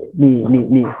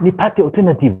nipate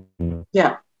alternative.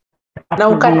 Na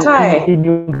ukatae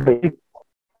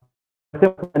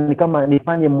ni kama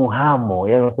nifanye muhamo,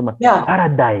 yani unasema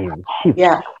paradigm shift,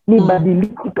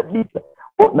 nibadilike kabisa.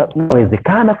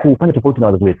 Inawezekana kufanya tofauti na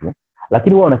wazazi wetu,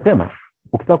 lakini wao wanasema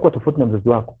ukitaka kuwa tofauti na mzazi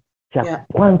wako, cha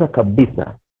kwanza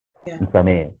kabisa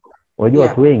msamehe. Unajua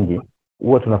watu wengi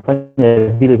huwa tunafanya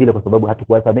vile vile kwa sababu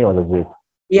hatukuwasamehe wazazi wetu.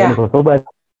 Yani kwa sababu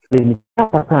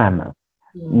alinichapa sana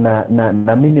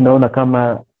na mimi naona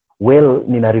kama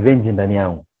nina revenge ndani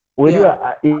yangu.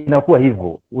 Unajua inakuwa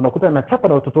hivwa. Unakuta nachapa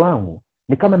na watoto wangu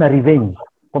ni kama na revenge.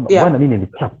 Kwamba bwana mimi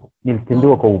nilichapa,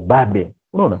 nilitendewa kwa ubabe.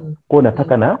 Unaona? Kwa hiyo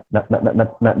nataka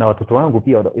na watoto wangu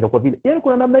pia inakuwa vile. Yaani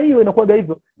kuna namna hiyo inakuwa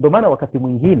hivyo. Ndio maana wakati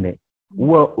mwingine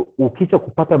huwa ukicha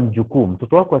kupata mjukuu,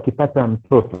 mtoto wako akipata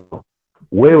mtoto,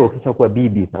 wewe ukisha kuwa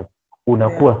bibi sasa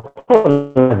unakuwa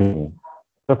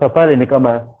sasa pale ni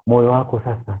kama moyo wako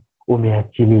sasa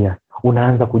umeachilia,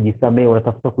 unaanza kujisamehe,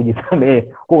 unatafuta kujisamehe,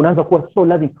 kwa unaanza kuwa so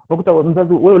loving. Unakuta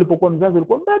mzazi, wewe ulipokuwa mzazi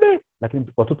ulikuwa mbabe, lakini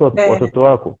watoto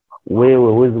wako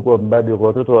wewe huwezi kuwa mbabe kwa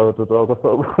watoto wako,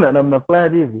 sababu kuna namna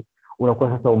fulani hivi unakuwa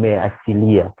sasa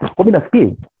umeachilia. Kwa mimi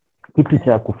nafikiri kitu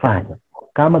cha kufanya,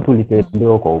 kama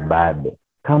tulitendewa kwa ubabe,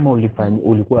 kama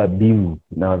ulikuwa abused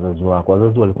na wazazi wako,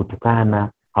 wazazi walikutukana,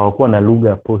 hawakuwa na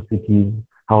lugha positive,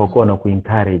 hawakuwa na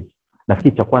kuencourage,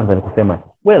 nafikiri cha kwanza ni kusema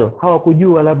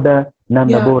hawakujua labda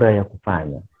namna bora ya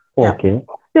kufanya. Okay.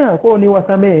 Kwa ni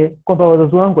wasamehe kwamba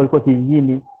wazazi wangu walikuwa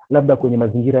kijijini, labda kwenye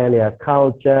mazingira yale ya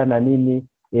culture na nini,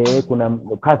 kuna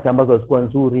kazi ambazo zilikuwa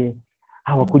nzuri,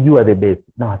 hawakujua the best,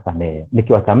 na wasamehe.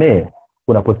 Nikiwasamehe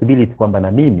kuna possibility kwamba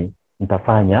na mimi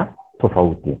nitafanya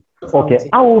tofauti. Okay.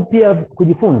 Au pia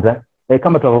kujifunza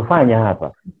kama tunavyofanya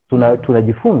hapa.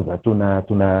 Tunajifunza,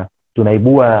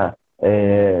 tunaibua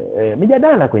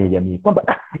mijadala kwenye jamii kwamba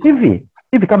hivi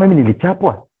kama mimi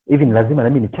nilichapwa, hivi ni lazima na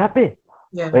mimi nichape?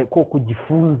 Kwa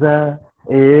kujifunza,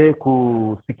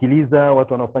 kusikiliza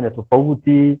watu wanaofanya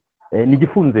tofauti,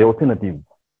 nijifunze alternative.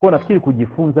 Kwa nafikiri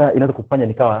kujifunza inaweza kufanya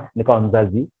nikawa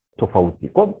mzazi tofauti.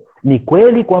 Kwa ni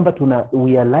kweli kwamba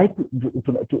we are like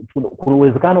kuna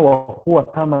uwezekano wa kuwa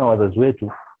kama wazazi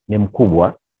wetu ni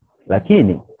mkubwa,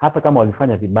 lakini hata kama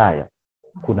walifanya vibaya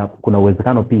kuna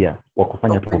uwezekano pia wa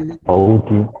kufanya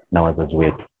tofauti na wazazi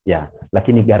wetu.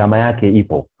 Lakini gharama yake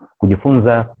ipo.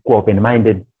 Kujifunza kuwa open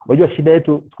minded. Unajua shida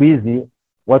yetu siku hizi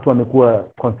watu wamekuwa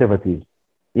conservative.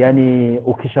 Yaani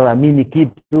ukishaamini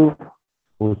kitu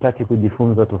hutaki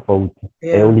kujifunza tofauti.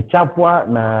 Ulichapwa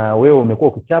na wewe umekuwa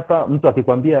ukichapa, mtu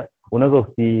akikwambia unaweza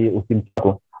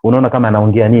usimchako, unaona kama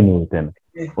anaongea nini huyu tena.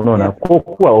 Unaona,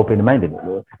 kuwa open minded.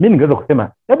 Mimi ningeweza kusema,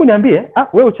 hebu niambie,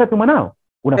 wewe uchape mwanao?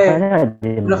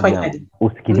 Unafanyaje?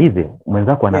 Usikilize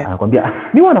mwenzako anakuambia,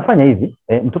 mimi huwa nafanya hivi.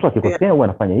 Mtoto akikosea huwa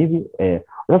anafanya hivi.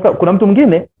 Sasa kuna mtu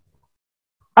mwingine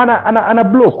ana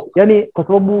block, yani kwa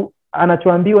sababu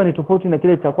anachoambiwa ni tofauti na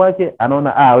kile cha kwake,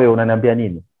 anaona wewe unaniambia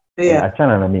nini?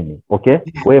 Achana na mimi. Okay?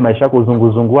 Wewe maisha yako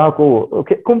uzunguzungu wako.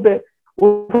 Okay, kumbe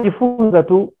ujifunza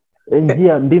tu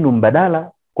njia mbinu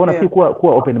mbadala. Kwa nafikiri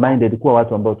kuwa open minded, kuwa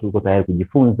watu ambao tuko tayari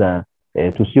kujifunza,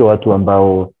 tusio watu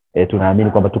ambao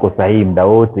tunaamini kwamba tuko sahihi muda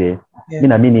wote. Mimi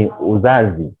naamini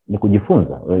uzazi ni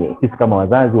kujifunza. Sisi kama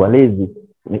wazazi walezi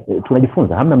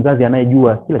tunajifunza. Hamna mzazi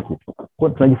anayejua kila kitu. Kwa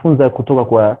tunajifunza kutoka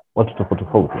kwa watu tofauti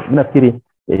tofauti. Mimi nafikiri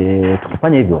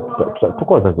tukifanya hivyo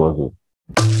tuko wazazi wazuri.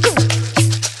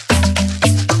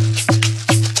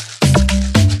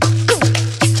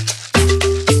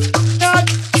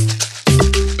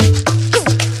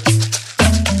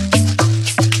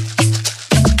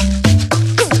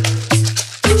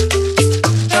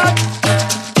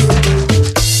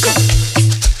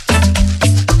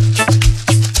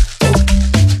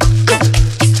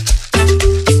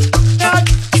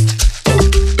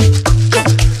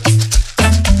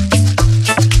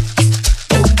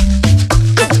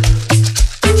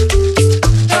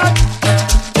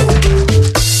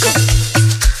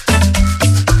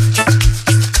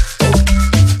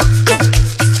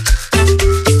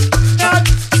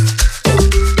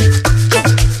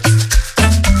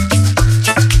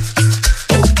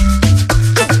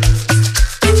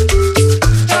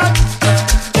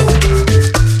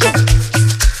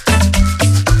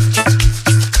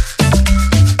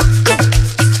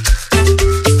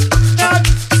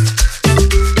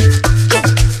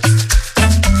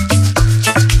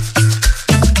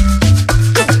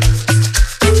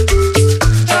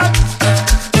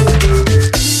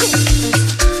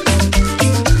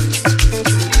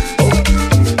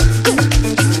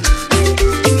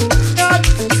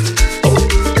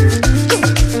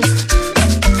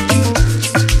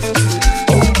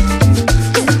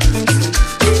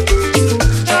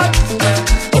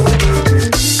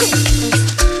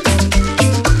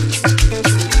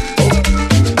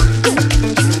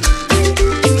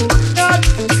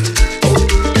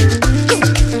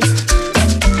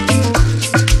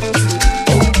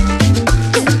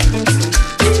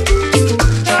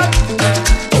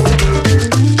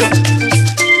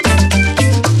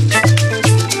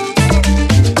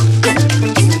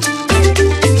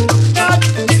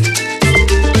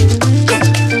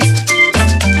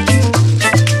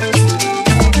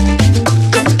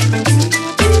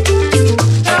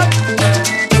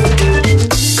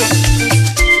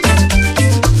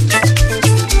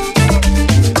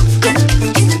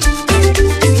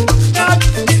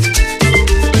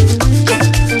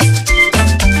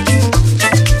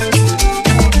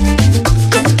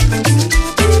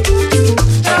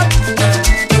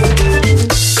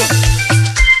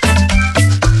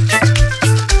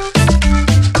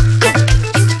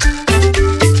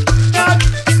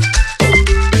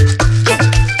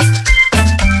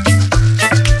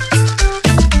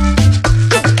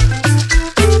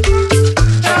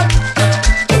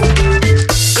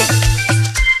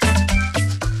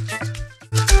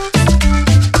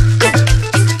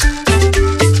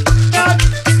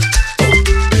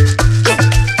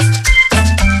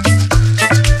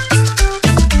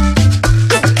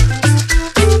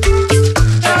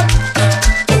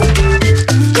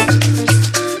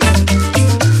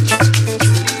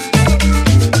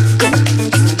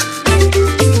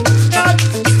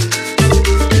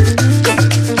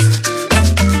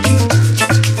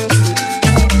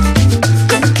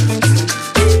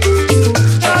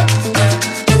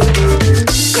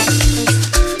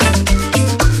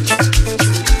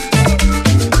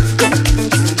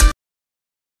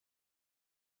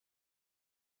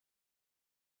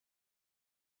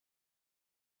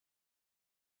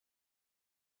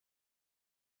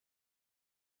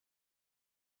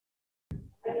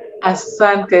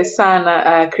 Asante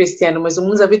sana Christian,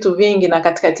 umezungumza vitu vingi na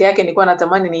katikati yake nilikuwa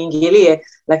natamani niingilie,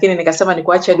 lakini nikasema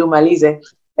nikuache hadi umalize.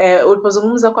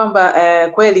 ulipozungumza kwamba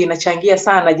kweli inachangia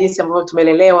sana jinsi ambavyo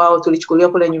tumelelewa au tulichukuliwa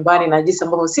kule nyumbani na jinsi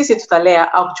ambavyo sisi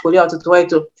tutalea au kuchukulia watoto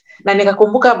wetu, na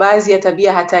nikakumbuka baadhi ya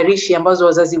tabia hatarishi ambazo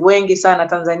wazazi wengi sana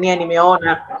Tanzania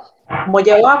nimeona.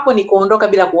 Mojawapo ni kuondoka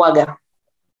bila kuaga.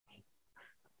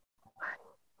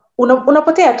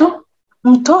 Unapotea tu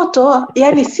mtoto,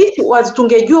 yani sisi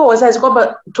tungejua wazazi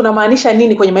kwamba tunamaanisha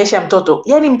nini kwenye maisha ya mtoto.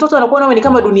 Yani mtoto anakuwa nawe ni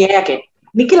kama dunia yake,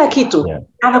 ni kila kitu,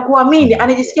 anakuamini,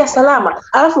 anajisikia salama,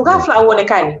 alafu ghafla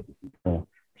hauonekani.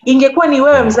 Ingekuwa ni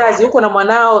wewe mzazi uko na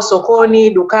mwanao sokoni,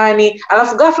 dukani,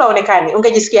 alafu ghafla haonekani,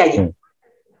 ungejisikiaje?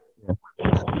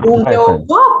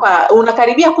 Ungeogopa,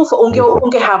 unakaribia kufa,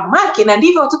 ungehamaki. Na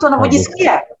ndivyo watoto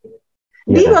wanavyojisikia.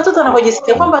 Ndivyo watoto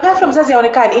wanavyojisikia kwamba ghafla mzazi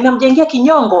haonekani, inamjengea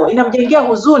kinyongo, inamjengea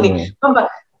huzuni kwamba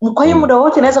kwa hiyo muda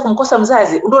wote naweza kumkosa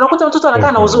mzazi. Ndio unakuta mtoto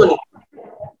anakaa na huzuni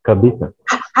kabisa.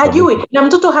 Hajui, na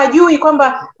mtoto hajui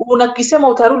kwamba unakisema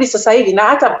utarudi sasa hivi, na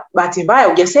hata bahati mbaya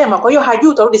hujasema, kwa hiyo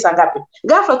hajui utarudi saa ngapi.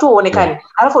 Ghafla tu uonekane,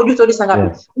 alafu hujui utarudi saa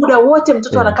ngapi. Muda wote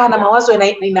mtoto anakaa na mawazo,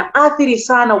 inaathiri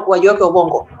sana ukuaji wake wa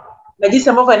ubongo na jinsi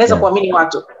ambavyo anaweza kuamini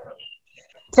watu.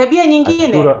 Tabia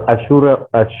nyingine,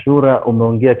 Ashura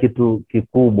umeongea kitu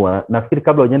kikubwa. Nafikiri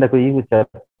kabla hujaenda kwenye hiyo cha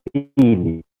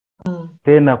pili,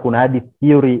 tena kuna hadi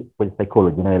theory kwenye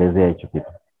psychology inaelezea hicho kitu.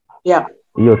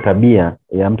 Hiyo tabia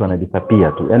ya mtu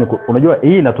anajisapia tu. Yaani unajua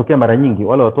hii inatokea mara nyingi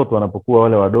wale watoto wanapokuwa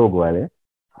wale wadogo wale.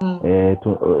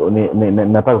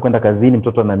 Nataka kwenda kazini,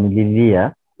 mtoto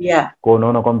ananililia. Kwa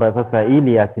unaona kwamba sasa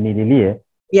ili asinililie,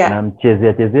 na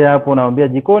chezea hapo, naambia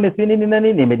jikoni si nini na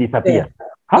nini, imejisapia.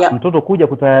 Mtoto kuja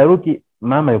kutayaruki,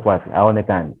 mama yuko wapi?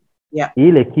 Haonekani.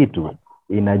 Ile kitu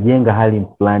inajenga hali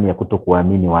fulani ya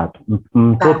kutokuamini watu.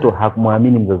 Mtoto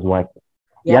hakumwamini mzazi wake.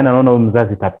 Yaani anaona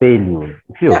mzazi tapeli yule.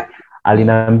 Sio?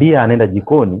 Aliniambia anaenda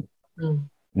jikoni.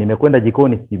 Nimekwenda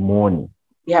jikoni simuoni.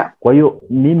 Kwa hiyo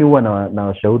mimi huwa na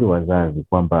washauri wazazi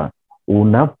kwamba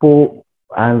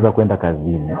unapoanza kwenda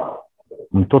kazini,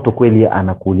 mtoto kweli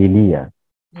anakulilia,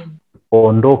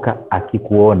 ondoka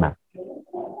akikuona.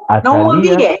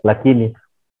 Atalia, lakini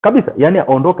kabisa, yani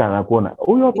aondoka anakuona.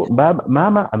 Huyo hapo baba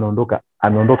mama ameondoka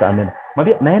ameenda.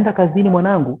 Mwambie naenda kazini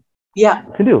mwanangu.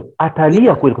 Si ndio?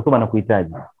 Atalia kweli kwa sababu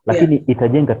anakuhitaji, lakini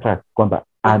itajenga trust kwamba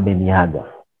ameniaga.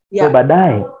 Kwa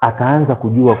baadaye akaanza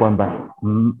kujua kwamba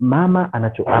mama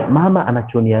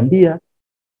anachoniambia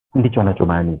ndicho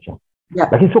anachomaanisha.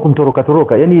 Lakini sio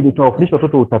kumtoroka. Yani tunawafundisha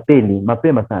watoto utapeli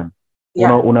mapema sana.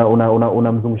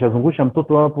 Unamzungusha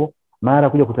mtoto hapo, mara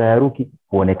kuja kutayaruki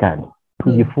huonekani.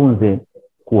 Tujifunze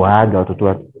kuwaaga watoto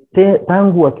wetu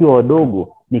tangu wakiwa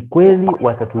wadogo. Ni kweli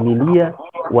watatulilia,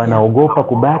 wanaogopa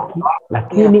kubaki,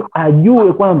 lakini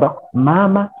ajue kwamba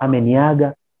mama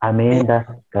ameniaga, ameenda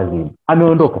kazini,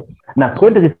 ameondoka. Na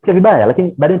kwenda jisikia vibaya,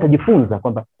 lakini baadaye nitajifunza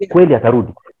kwamba kweli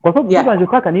atarudi. Kwa sababu kitu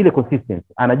anachotaka ni ile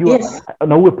consistency. Anajua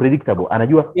na uwe predictable.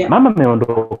 Anajua mama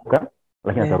ameondoka,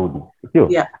 lakini atarudi. Sio?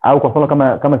 Au kwa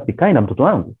mfano kama sikai na mtoto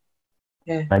wangu,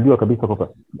 najua kabisa kwamba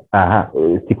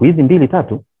siku hizi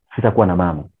 2-3 sitakuwa na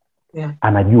mama.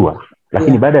 Anajua.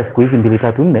 Lakini baada ya siku hizi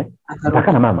 2-3-4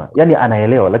 nitakaa na mama. Yani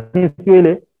anaelewa, lakini sio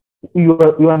ile you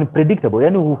are unpredictable.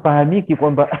 Yani hufahamiki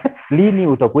kwamba lini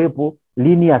utakuwepo,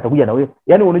 lini atakuja na wewe.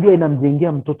 Yani unajua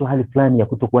inamjengea mtoto hali fulani ya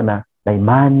kutokuwa na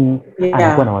imani,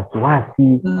 anakuwa na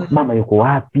wasiwasi, mama yuko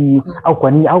wapi, au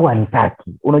kwa nini, au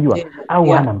anitaki, unajua, au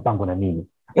hana mpango na mimi.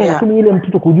 Lakini ile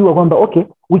mtoto kujua kwamba okay,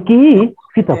 wiki hii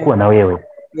sitakuwa na wewe.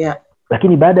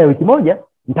 Lakini baada ya wiki moja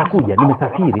nitakuja,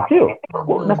 nimesafiri, sio?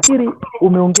 Nafikiri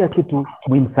umeongea kitu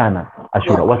muhimu sana,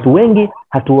 Ashura. Watu wengi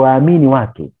hatuwaamini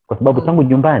watu kwa sababu tangu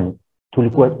nyumbani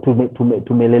tulikuwa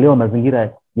tumelelewa mazingira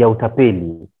ya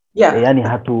utapeli. Yani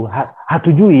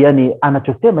hatujui yani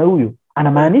anachosema huyu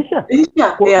anamaanisha.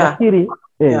 Nafikiri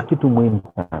kitu muhimu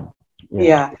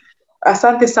sana.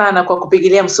 Asante sana kwa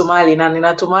kupigilia msumali, na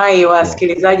ninatumai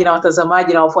wasikilizaji na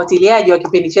watazamaji na wafuatiliaji wa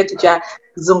kipindi chetu cha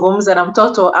Zungumza na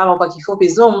Mtoto, ama kwa kifupi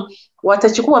ZUM,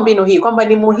 watachukua mbinu hii kwamba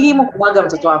ni muhimu kumwaga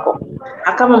mtoto wako.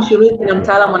 Kama mshiriki na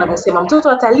mtaalamu anavyosema,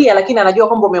 mtoto atalia lakini anajua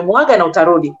kwamba umemwaga na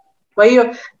utarudi. Kwa hiyo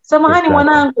samahani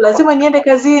mwanangu, lazima niende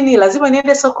kazini, lazima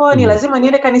niende sokoni, lazima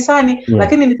niende kanisani,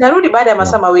 lakini nitarudi baada ya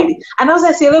masaa mawili. Anaweza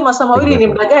asielewe masaa mawili ni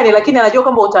muda gani, lakini anajua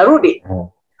kwamba utarudi.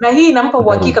 Na hii inampa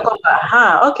uhakika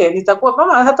kwamba okay, nitakuwa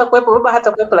mama hata kuwepo, baba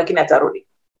hata kuwepo, lakini atarudi.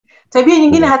 Tabia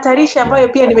nyingine hatarishi ambayo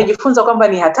pia nimejifunza kwamba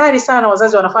ni hatari sana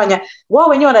wazazi wanafanya, wao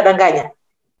wenyewe wanadanganya.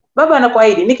 Baba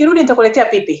anakuahidi nikirudi nitakuletea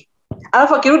pipi,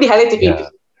 alafu akirudi haleti pipi.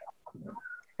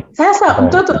 Sasa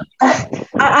mtoto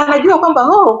anajua kwamba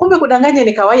kumbe kudanganya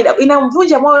ni kawaida.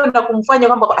 Inamvunja moyo na kumfanya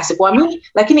kwamba asikuamini,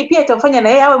 lakini pia itamfanya na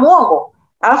yeye awe muongo.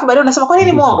 Alafu baadaye unasema kwa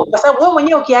nini muongo? Kwa sababu wewe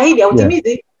mwenyewe ukiahidi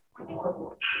hautimizi.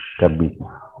 Kabisa.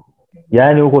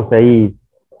 Yaani uko sahihi.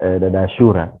 dada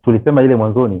Ashura, tulisema ile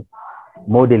mwanzoni,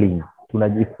 modeling,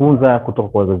 tunajifunza kutoka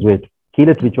kwa wazazi wetu.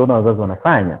 Kile tulichoona wazazi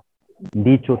wanafanya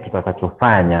ndicho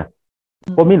tutakachofanya.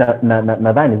 Kwa mimi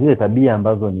nadhani zile tabia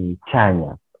ambazo ni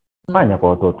chanya fanya kwa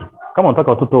watoto. Kama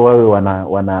unataka watoto wawe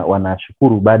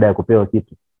wanashukuru baada ya kupewa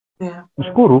kitu,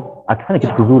 mshukuru. Akifanya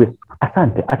kitu kizuri,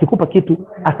 asante. Akikupa kitu,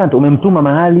 asante. Umemtuma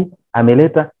mahali,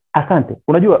 ameleta, asante.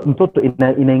 Unajua mtoto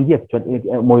inaingia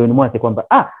moyoni mwake kwamba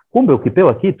kumbe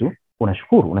ukipewa kitu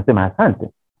unashukuru, unasema asante,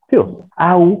 sio?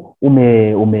 Au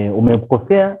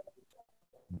umekosea,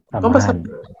 samahani,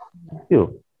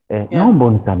 sio? Naomba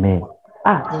unisamehe.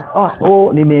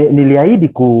 Niliahidi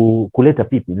kuleta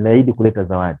pipi, niliahidi kuleta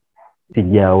zawadi,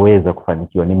 sijaweza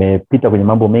kufanikiwa, nimepita kwenye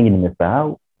mambo mengi,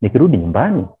 nimesahau. Nikirudi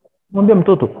nyumbani, mwambie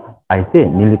mtoto,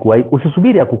 nilikuahidi.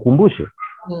 Usisubiri akukumbushe,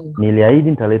 niliahidi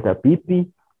nitaleta pipi,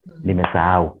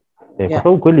 nimesahau. Kwa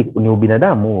sababu kweli ni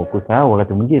ubinadamu huo, kusahau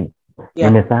wakati mwingine.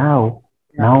 Nimesahau,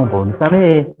 naomba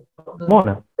unisamehe.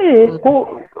 Umeona? Kwa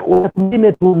wakati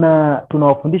mwingine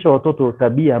tunawafundisha watoto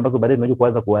tabia ambazo baadaye tunajua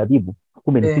kuanza kuadhibu.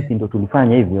 Kumbe ni sisi ndio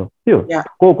tulifanya hivyo, sio?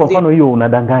 Kwa mfano hiyo,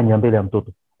 unadanganya mbele ya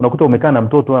mtoto. Unakuta umekaa na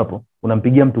mtoto hapo,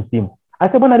 unampigia mtu simu.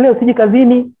 Asa, bwana leo siji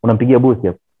kazini, unampigia bosi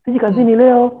hapo. Siji kazini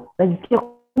leo, najisikia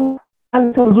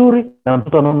hali sio nzuri, na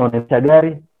mtoto anaona unaendesha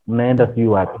gari, mnaenda sijui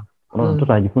wapi. Unaona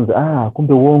mtoto anajifunza,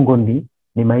 kumbe uongo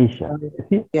ni maisha.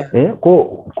 Kwa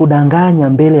kudanganya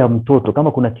mbele ya mtoto,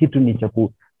 kama kuna kitu ni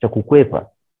cha kukwepa,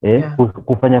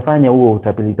 kufanya huo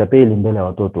utapeli mbele ya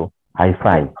watoto,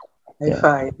 haifai.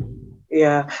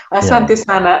 Asante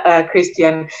sana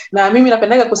Christian. Na mimi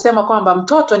napendaga kusema kwamba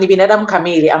mtoto ni binadamu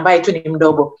kamili ambaye tu ni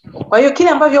mdogo. Kwa hiyo kile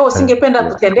ambavyo usingependa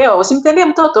kutendewa, usimtendee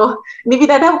mtoto. Ni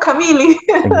binadamu kamili.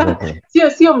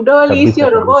 Sio mdoli, sio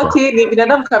roboti, ni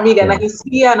binadamu kamili, ana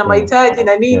hisia na mahitaji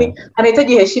na nini,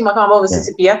 anahitaji heshima kama ambavyo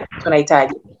sisi pia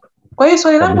tunahitaji. Kwa hiyo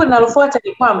swali langu linalofuata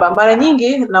ni kwamba mara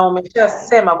nyingi, na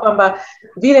umeshasema kwamba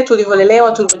vile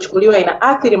tulivyolelewa, tulivyochukuliwa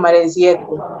inaathiri malezi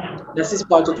yetu na sisi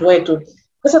kwa watoto wetu.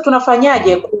 Sasa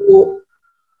tunafanyaje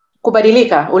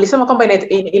kubadilika? Ulisema kwamba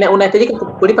unahitajika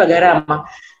kulipa gharama.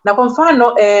 Na kwa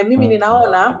mfano mimi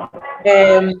ninaona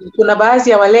kuna baadhi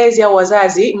ya walezi au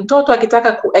wazazi, mtoto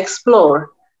akitaka kuexplore,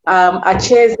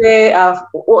 acheze,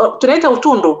 tunaita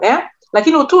utundu,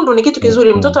 lakini utundu ni kitu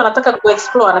kizuri. Mtoto anataka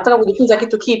kuexplore, anataka kujifunza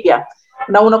kitu kipya.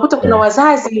 Na unakuta kuna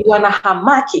wazazi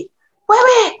wanahamaki,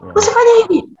 wewe usifanye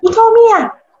hivi,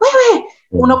 utaumia, wewe.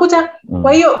 Unakuta,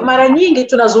 kwa hiyo mara nyingi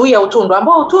tunazuia utundu,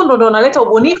 ambao utundu ndio unaleta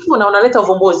ubunifu na unaleta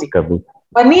uvumbuzi.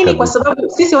 Kwa nini? Kwa sababu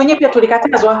sisi wenyewe pia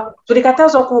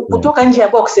tulikatazwa kutoka nje ya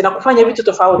box na kufanya vitu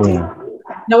tofauti.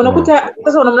 Na unakuta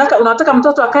sasa unataka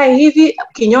mtoto akae hivi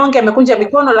kinyonge, amekunja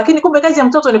mikono, lakini kumbe kazi ya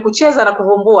mtoto ni kucheza na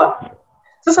kuvumbua.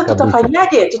 Sasa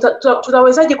tutafanyaje?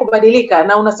 Tutawezaje kubadilika?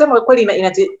 Na unasema kweli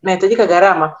inahitajika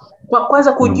gharama.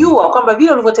 Kwanza kujua kwamba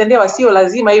vile ulivyotendewa sio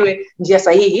lazima iwe njia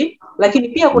sahihi, lakini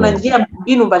pia kuna njia,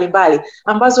 mbinu mbalimbali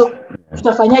ambazo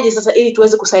tutafanyaje sasa ili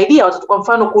tuweze kusaidia watoto. Kwa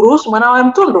mfano kuruhusu mwanao awe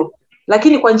mtundu,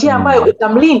 lakini kwa njia ambayo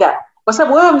itamlinda, kwa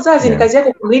sababu wewe mzazi ni kazi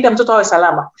yako kumlinda mtoto awe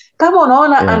salama. Kama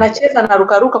unaona anacheza na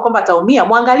rukaruka kwamba ataumia,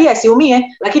 muangalie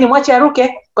asiumie, lakini mwache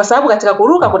aruke, kwa sababu katika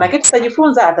kuruka kuna kitu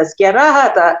atajifunza, atasikia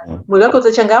raha, mwili wake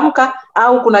utachangamka.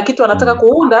 Au kuna kitu anataka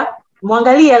kuunda,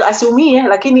 muangalie asiumie,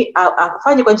 lakini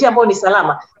afanye kwa njia ambayo ni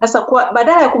salama. Sasa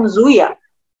badala ya kumzuia,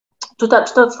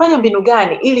 tutafanya mbinu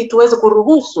gani ili tuweze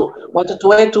kuruhusu watoto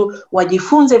wetu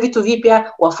wajifunze vitu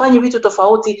vipya, wafanye vitu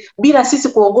tofauti bila sisi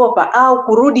kuogopa au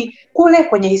kurudi kule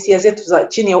kwenye hisia zetu za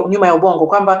chini nyuma ya ubongo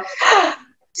kwamba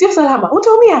sio salama,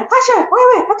 utaumia, acha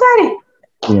wewe, hatari.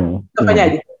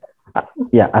 Tufanyaje?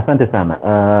 Asante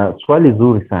sana. Swali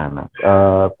zuri sana.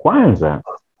 Kwanza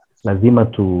lazima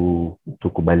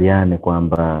tukubaliane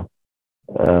kwamba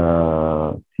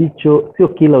sio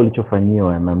kila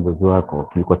ulichofanyiwa na mzazi wako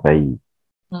kilikuwa sahihi.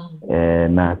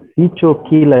 Na sio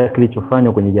kila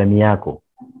kilichofanywa kwenye jamii yako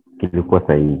kilikuwa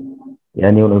sahihi.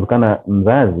 Yaani unawezekana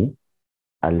mzazi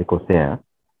alikosea,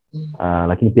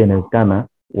 lakini pia inawezekana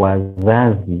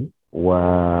wazazi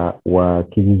wa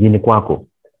kijijini kwako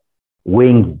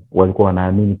wengi walikuwa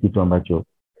wanaamini kitu ambacho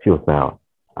sio sawa,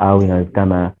 au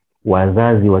inawezekana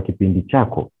wazazi wa kipindi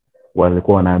chako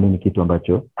walikuwa wanaamini kitu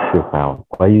ambacho sio sawa.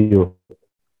 Kwa hiyo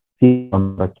si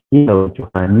kwamba kila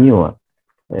ulichofanyiwa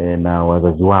na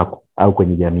wazazi wako au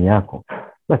kwenye jamii yako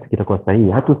basi kitakuwa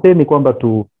sahihi. Hatusemi kwamba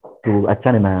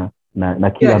tuachane na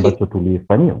kile ambacho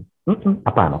tulifanyiwa.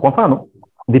 Hapana. Kwa mfano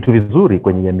vitu vizuri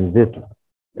kwenye jamii zetu,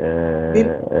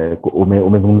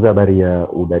 umezungumza habari ya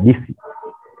udadisi.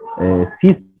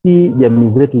 Sisi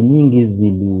jamii zetu nyingi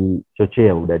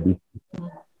zilichochea udadisi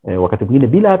wakati mwingine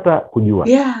bila hata kujua.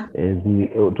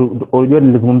 Unajua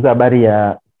nilizungumza habari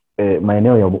ya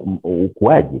maeneo ya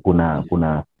ukuaji.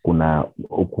 Kuna kuna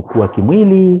kukua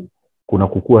kimwili, kuna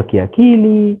kukua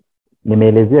kiakili,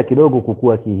 nimeelezea kidogo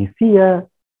kukua kihisia,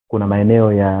 kuna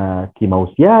maeneo ya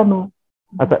kimahusiano.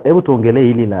 Sasa hebu tuongelee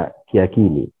hili la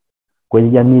kiakili. Kwenye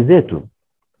jamii zetu,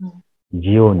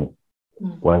 jioni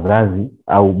wazazi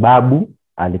au babu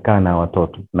alikaa na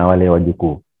watoto na wale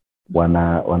wajukuu,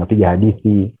 wanapiga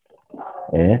hadithi,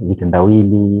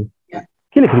 vitendawili.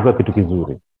 Kile kilikuwa kitu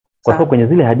kizuri, kwa sababu kwenye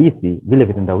zile hadithi, vile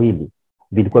vitendawili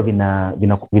vilikuwa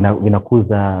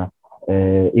vinakuza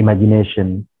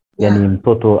imagination. Yani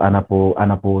mtoto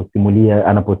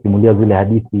anaposimulia zile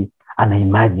hadithi ana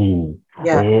imagine,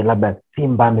 labda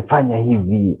simba amefanya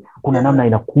hivi. Kuna namna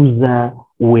inakuza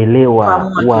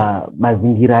uelewa wa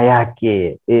mazingira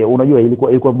yake. Unajua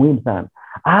ilikuwa muhimu sana.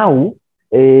 Au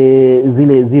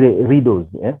zile riddles,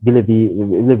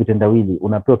 vile vitendawili,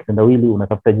 unapewa kitendawili,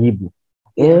 unatafuta jibu.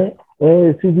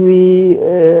 Sijui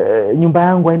nyumba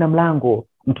yangu haina mlango.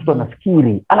 Mtoto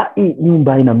anafikiri, hii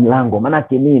nyumba haina mlango maana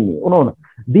yake nini? Unaona,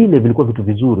 vile vilikuwa vitu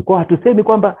vizuri. Kwa hatusemi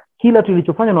kwamba kila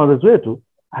tulichofanya na wazazi wetu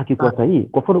hakikuwa sahihi.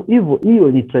 Kwa mfano hivyo,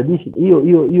 hiyo ni tradition,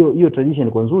 hiyo tradition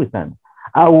ilikuwa nzuri sana.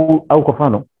 Au kwa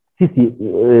mfano sisi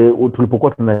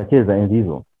tulipokuwa tunacheza enzi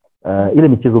hizo, ile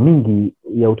michezo mingi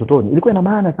ya utotoni ilikuwa ina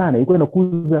maana sana, ilikuwa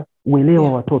inakuza uelewa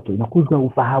wa watoto, inakuza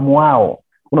ufahamu wao.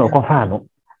 Unaona, kwa mfano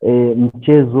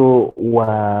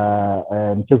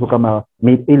mchezo kama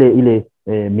ile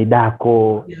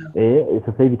midako.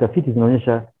 Sasa hivi tafiti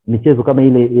zinaonyesha michezo kama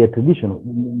ile ya traditional,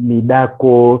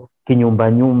 midako,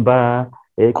 kinyumba,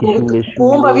 kishule,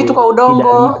 kuumba vitu kwa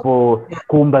udongo,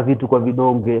 kuumba vitu kwa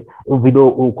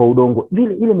kwa udongo.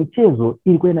 Vile ile michezo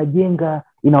ilikuwa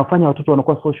inawafanya watoto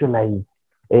wanakuwa socialize.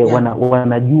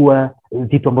 Wanajua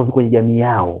vitu ambavyo viko kwenye jamii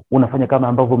yao. Unafanya kama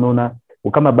ambavyo umeona,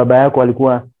 kama baba yako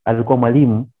alikuwa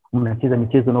mwalimu, mnacheza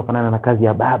michezo inayofanana na kazi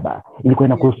ya baba. Ilikuwa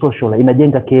inakusocial,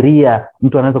 inajenga career.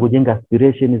 Mtu anaanza kujenga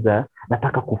aspirations za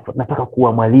nataka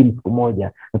kuwa mwalimu siku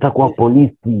moja, nataka kuwa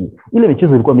polisi. Ile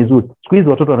michezo ilikuwa mizuri. Siku hizi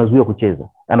watoto wanazuiwa kucheza,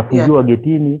 anafungiwa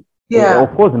getini.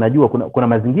 Of course najua kuna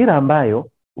mazingira ambayo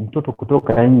mtoto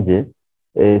kutoka nje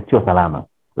sio salama,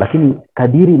 lakini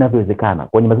kadiri inavyowezekana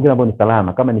kwenye mazingira ambayo ni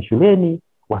salama, kama ni shuleni,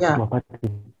 watoto wapate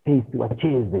space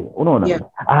wacheze. Unaona?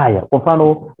 Haya, kwa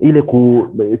mfano ile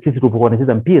sisi tulipokuwa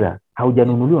tunacheza mpira,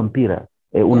 haujanunuliwa mpira,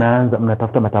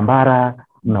 mnatafuta matambara,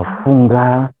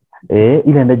 mnafunga,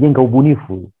 ile inajenga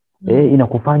ubunifu,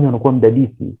 inakufanya unakuwa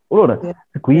mdadisi. Unaona?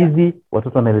 Siku hizi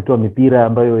watoto wanaletewa mipira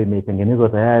ambayo imetengenezwa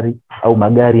tayari, au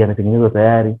magari yanatengenezwa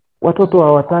tayari. Watoto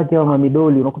hawataki au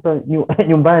midoli. Unakuta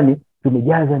nyumbani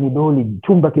tumejaza midoli,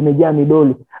 chumba kimejaa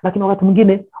midoli, lakini wakati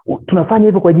mwingine tunafanya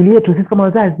hivyo kwa ajili yetu sisi kama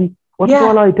wazazi. Watoto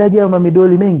wala hawahitaji hayo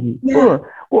midoli mengi.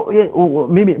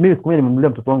 Mimi siku moja nimemnunulia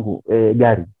mtoto wangu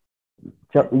gari.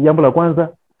 Jambo la kwanza,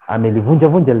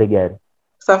 amelivunja ile gari.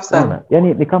 Safi sana.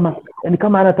 Yani ni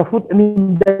kama anatafuta, ni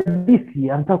mdadisi,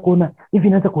 anataka kuona hivi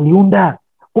naweza kuliunda.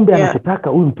 Kumbe anachotaka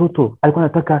huyu mtoto alikuwa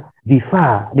anataka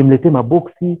vifaa, nimletee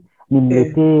maboksi,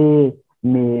 nimletee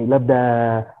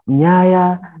labda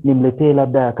nyaya, nimletee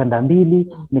labda kanda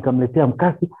mbili, nikamletea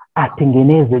mkasi,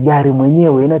 atengeneze gari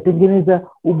mwenyewe. Inatengeneza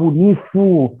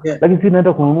ubunifu. Lakini sisi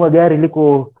tunaenda kununua gari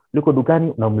liko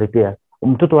dukani, unamletea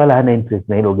mtoto, wala hana interest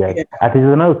na hilo gari.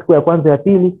 Atacheza nayo siku ya kwanza, ya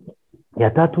pili, ya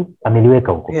tatu,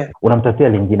 ameliweka huko. Unamtafutia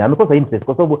lingine, amekosa interest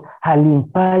kwa sababu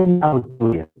halimfanyi au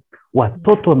serious.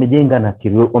 Watoto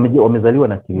wamezaliwa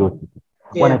na curiosity.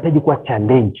 Wanahitaji kuwa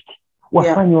challenged,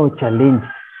 wafanywe challenge,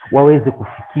 waweze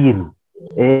kufikiri.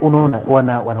 Unaona,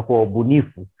 wanakuwa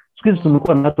wabunifu. Siku hizi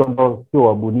tumekuwa na watu ambao sio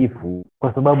wabunifu,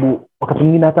 kwa sababu wakati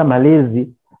mwingine hata malezi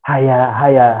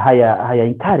haya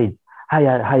encourage,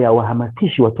 haya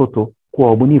wahamasishi watoto kuwa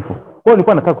wabunifu. Kwa hiyo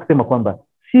nilikuwa nataka kusema kwamba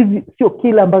sio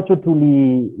kila ambacho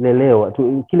tulilelewa,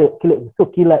 sio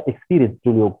kila experience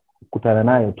tuliyokutana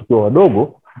nayo tukiwa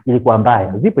wadogo ilikuwa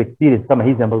mbaya. Zipo experience kama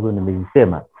hizi ambazo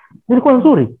nimezisema zilikuwa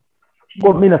nzuri.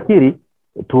 Kwa mimi nafikiri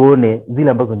tuone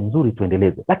zile ambazo ni nzuri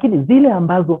tuendeleze, lakini zile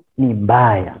ambazo ni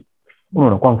mbaya,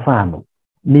 unaona, kwa mfano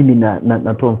mimi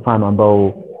natoa mfano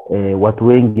ambao watu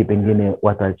wengi pengine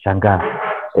watashangaa.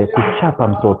 Kuchapa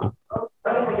mtoto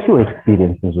sio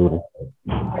experience nzuri.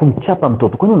 Kumchapa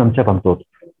mtoto, kwa nini unamchapa mtoto?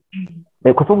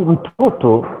 Kwa sababu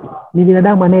mtoto ni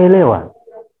binadamu anayeelewa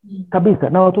kabisa,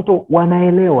 na watoto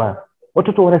wanaelewa,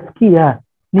 watoto wanasikia.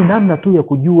 Ni namna tu ya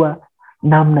kujua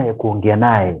namna ya kuongea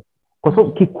naye, kwa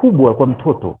sababu kikubwa kwa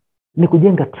mtoto ni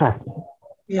kujenga trust.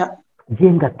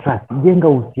 Jenga trust, jenga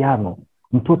uhusiano.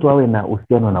 Mtoto awe na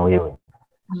uhusiano na wewe,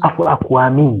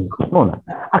 akuamini. Unaona,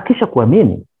 akisha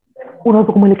kuamini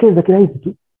unaweza kumwelekeza kirahisi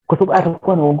tu, kwa sababu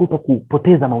atakuwa anaogopa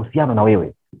kupoteza mahusiano na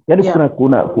wewe. Yaani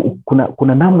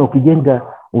kuna namna ukijenga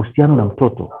uhusiano na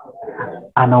mtoto,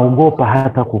 anaogopa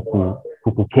hata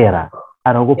kukukera,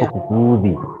 anaogopa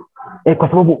kukuudhi. Kwa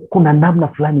sababu kuna namna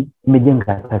fulani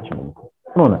imejenga attachment.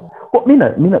 Unaona?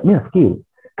 Mimi nafikiri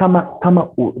kama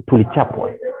tulichapwa,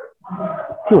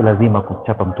 sio lazima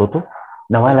kumchapa mtoto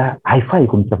na wala haifai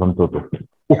kumchapa mtoto.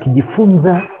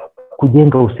 Ukijifunza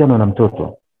kujenga uhusiano na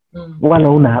mtoto,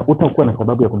 wala utakuwa na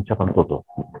sababu ya kumchapa mtoto.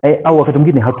 Au wakati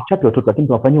mwingine hatuchapi watoto, lakini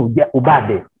tunafanyia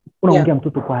ubabe. Unaongea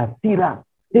mtoto kwa hasira.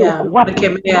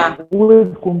 Unamkemea.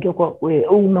 Huwezi kuongea kwa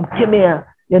unamkemea.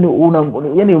 Yani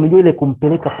unajua ile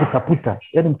kumpeleka puta.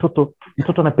 Yani mtoto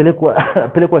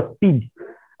anapelekwa speed.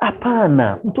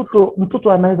 Hapana,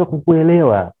 mtoto anaweza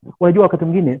kukuelewa. Unajua wakati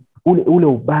mwingine ule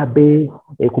ubabe,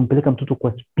 kumpeleka mtoto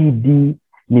kwa speed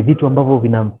ni vitu ambavyo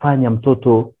vinamfanya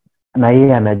mtoto na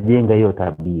yeye anajenga hiyo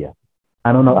tabia.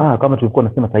 Anaona kama tulikuwa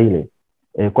nasema saa ile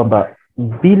kwamba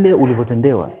vile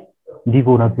ulivyotendewa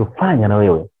ndivyo unavyofanya na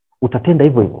wewe utatenda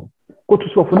hivyo hivyo. Kwa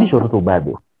tusiwafundishe watoto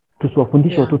ubabe.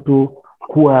 Tusiwafundishe watoto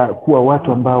kuwa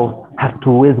watu ambao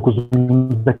hatuwezi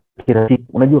kuzungumza kila siku.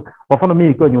 Unajua kwa mfano mimi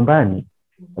nikiwa nyumbani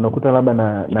unakuta labda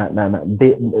na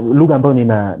lugha ambayo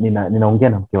ninaongea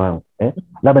na mke wangu,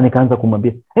 labda nikaanza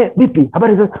kumwambia vipi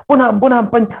habari za mbona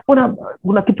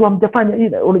kuna kitu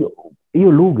hamjafanya.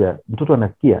 Hiyo lugha mtoto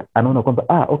anasikia, anaona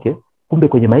kwamba okay, kumbe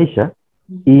kwenye maisha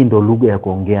hii ndo lugha ya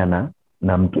kuongea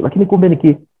na mtu. Lakini kumbe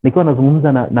nikiwa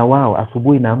nazungumza na wao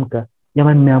asubuhi, naamka,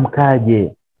 jamani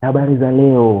mmeamkaje, habari za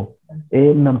leo,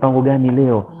 mna mpango gani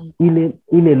leo,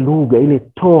 ile lugha, ile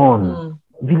tone,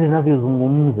 vile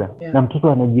ninavyozungumza na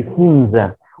mtoto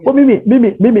anajifunza. Kwa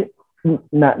mimi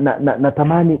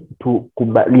natamani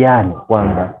tukubaliane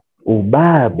kwamba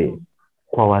ubabe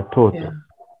kwa watoto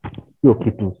sio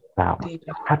kitu sawa.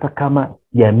 Hata kama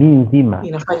jamii nzima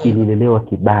ililelewa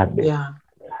kibabe,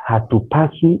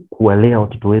 hatupaswi kuwalea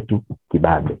watoto wetu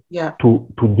kibabe.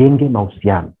 Tujenge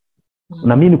mahusiano.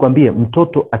 Na mimi nikwambie,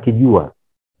 mtoto akijua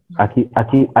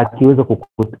akiweza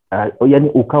yani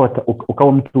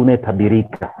ukawa mtu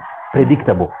unayetabirika,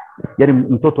 predictable. Yani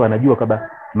mtoto anajua kwamba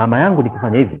mama yangu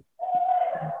nikifanya hivi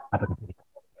atakasirika,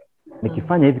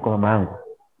 nikifanya hivi kwa mama yangu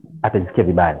atajisikia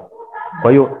vibaya.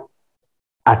 Kwa hiyo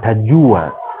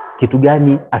atajua kitu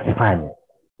gani asifanye.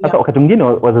 Sasa wakati mwingine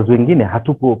wazazi wengine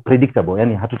hatupo predictable,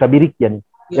 yani hatutabiriki,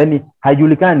 yani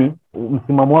haijulikani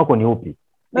msimamo wako ni upi.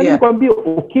 Na nikwambie,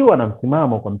 ukiwa na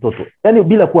msimamo kwa mtoto, yani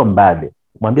bila kuwa mbabe,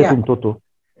 mwambie tu mtoto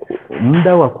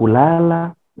muda wa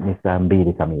kulala ni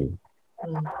 2:00 kamili.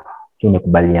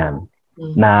 Tumekubaliana.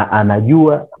 Na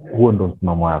anajua huo ndo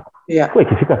msimamo wako. Kwa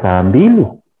ikifika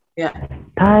 2:00,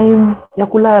 time ya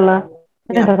kulala,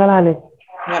 nenda kalale.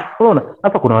 Unaona?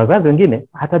 Sasa kuna wazazi wengine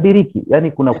hatabiriki.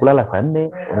 Yani kuna kulala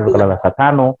 4:00, unaweza kulala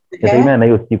 5:00, inategemea na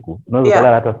hiyo siku. Unaweza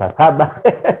kulala hata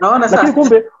 7:00. Lakini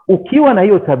kumbe ukiwa na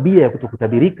hiyo tabia ya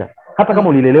kutokutabirika, hata kama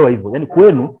ulilelewa hivyo, yani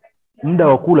kwenu muda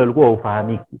wa kula ulikuwa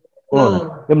ufahamiki. Unaona?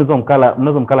 Mnaweza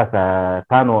mkala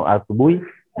 5:00 asubuhi,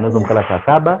 mnaweza mkala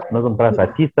 7:00, mnaweza mkala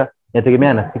 9:00,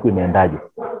 inategemea na siku imeendaje.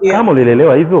 Kama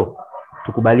ulilelewa hivyo,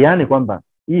 tukubaliane kwamba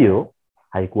hiyo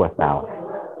haikuwa sawa.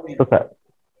 Sasa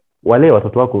wale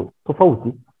watoto wako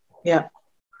tofauti.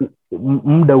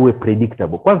 Muda uwe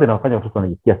predictable. Kwanza inawafanya watoto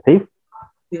wanajisikia safe,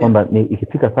 kwamba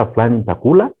ikifika saa fulani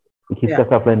nitakula, ikifika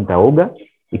saa fulani nitaoga,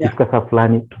 ikifika saa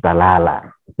fulani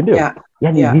tutalala. Ndio?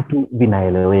 Yani vitu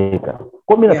vinaeleweka.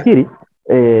 Kwa mimi nafikiri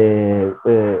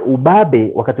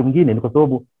ubabe wakati mwingine ni kwa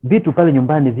sababu vitu pale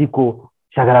nyumbani viko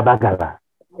shagarabagala.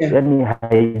 Yani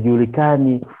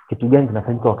haijulikani kitu gani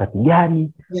kinafanyika wakati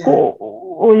gani.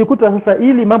 Unikuta sasa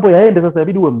ili mambo yaende sasa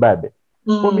inabidi uwe mbabe.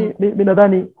 Kwa mimi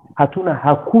nadhani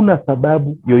hakuna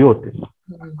sababu yoyote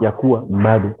ya kuwa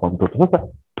mbabe kwa mtoto. Sasa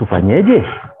tufanyeje?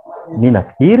 Mimi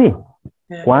nafikiri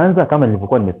kwanza, kama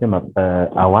nilivyokuwa nimesema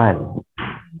awali,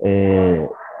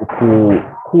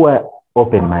 kuwa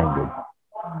open minded.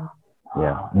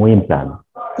 Muhimu sana.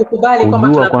 Kukubali kwamba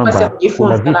tunapaswa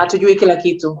kujifunza na hatujui kila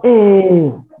kitu.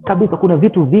 Kabisa, kuna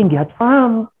vitu vingi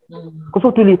hatufahamu. Kwa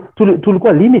sababu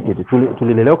tulikuwa limited,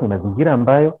 tulilelewa kwenye mazingira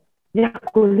ambayo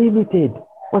yako limited.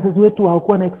 Wazazi wetu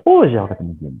hawakuwa na exposure wakati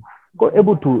mwingine. Kwa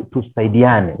hebu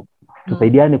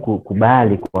tusaidiane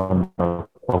kukubali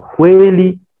kwa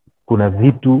kweli kuna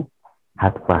vitu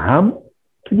hatufahamu,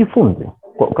 tujifunze.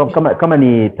 Kama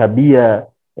ni tabia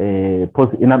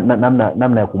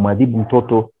namna ya kumwadhibu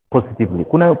mtoto positively.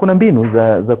 Kuna mbinu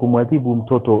za kumwadhibu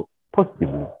mtoto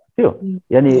positively. Sio?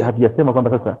 Yani hatujasema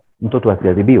kwamba sasa mtoto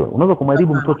asiadhibiwe. Unaweza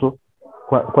kumwadhibu mtoto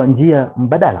kwa njia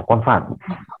mbadala. Kwa mfano,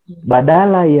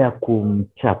 badala ya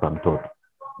kumchapa mtoto,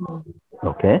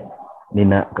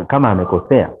 kama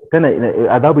amekosea, tena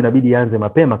adhabu inabidi ianze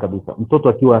mapema kabisa. Mtoto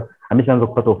akiwa ameshaanza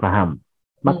kupata ufahamu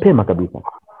mapema kabisa.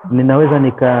 Ninaweza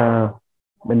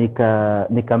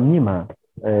nikamnyima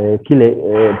kile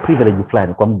privilege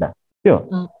fulani kwa muda, sio?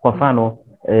 Kwa mfano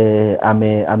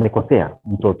amekosea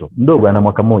mtoto mdogo ana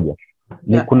mwaka mmoja,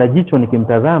 kuna jicho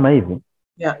nikimtazama hivi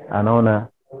anaona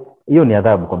hiyo ni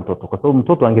adhabu kwa mtoto, kwa sababu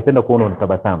mtoto angependa kuona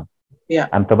unatabasamu.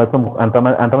 Anatabasamu,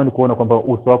 anatamani kuona kwamba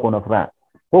uso wako una furaha.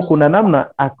 Kwa kuna namna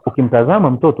ukimtazama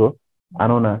mtoto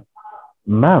anaona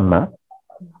mama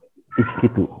hiki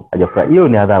kitu hajafurahi, hiyo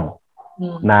ni adhabu.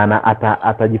 Na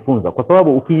atajifunza, kwa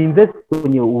sababu ukiinvest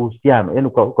kwenye uhusiano, yani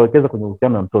ukawekeza kwenye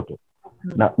uhusiano na mtoto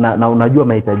na unajua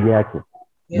mahitaji yake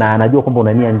na anajua kwamba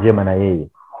una nia njema na yeye,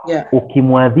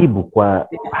 ukimwadhibu kwa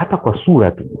hata kwa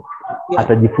sura tu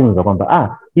atajifunza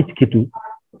kwamba hichi kitu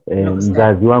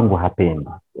mzazi wangu hapendi.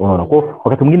 Unaona, kwa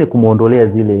wakati mwingine kumuondolea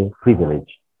zile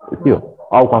privilege, sio?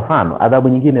 Au kwa mfano adhabu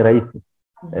nyingine rahisi,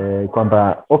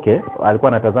 kwamba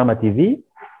alikuwa anatazama TV,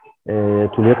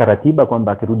 tuliweka ratiba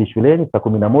kwamba akirudi shuleni saa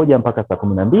 11 mpaka saa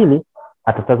 12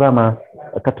 atatazama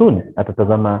katuni,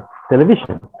 atatazama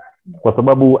television. Kwa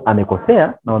sababu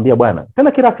amekosea, namwambia bwana,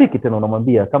 tena kirafiki, tena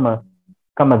unamwambia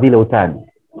kama vile utani,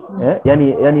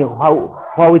 yani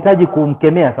hauhitaji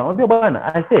kumkemea, namwambia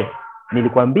bwana,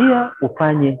 nilikwambia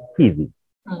ufanye hivi,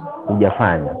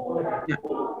 hujafanya,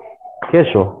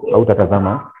 kesho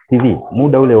hautatazama TV,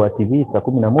 muda ule wa TV saa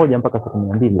 11 mpaka saa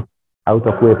 12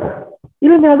 hautakuwepo.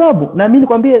 Ile ni adhabu, na mimi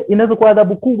nikwambie inaweza kuwa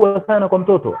adhabu kubwa sana kwa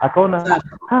mtoto. Akaona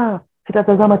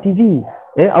sitatazama TV,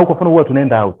 au kwa mfano huwa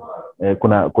tunaenda out,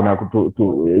 kuna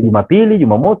Jumapili,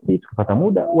 Jumamosi tukipata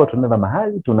muda huwa tunaenda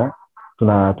mahali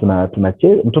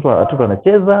tunacheza, mtoto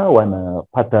anacheza,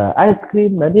 wanapata ice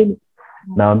cream na nini.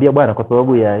 Naambia bwana, kwa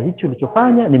sababu ya hicho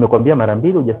ulichofanya, nimekwambia mara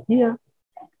 2 hujasikia,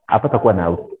 hapata kuwa na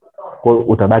out, kwa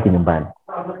utabaki nyumbani,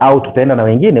 au tutaenda na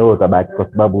wengine, wewe utabaki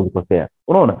kwa sababu ulikosea.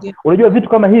 Unaona, unajua vitu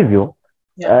kama hivyo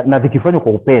na vikifanywa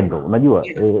kwa upendo, unajua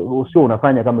sio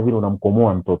unafanya kama vile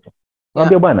unamkomoa mtoto.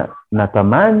 Naambia bwana,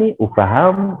 natamani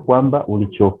ufahamu kwamba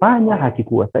ulichofanya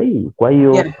hakikuwa sahihi, kwa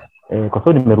hiyo kwa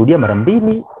sababu nimerudia mara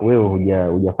 2, wewe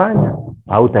hujafanya,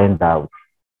 hautaenda out.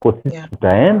 Kwa sisi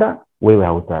tutaenda, wewe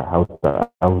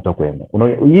hautakwenda.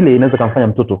 Ile inaweza kumfanya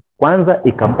mtoto kwanza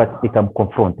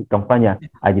ikamconfront, ikamfanya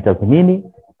ajitathmini.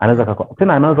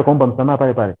 Anaweza kuomba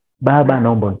msamaha pale, baba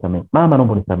naomba unisamehe, mama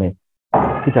naomba unisamehe,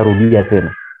 sitarudia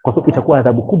tena, kwa sababu itakuwa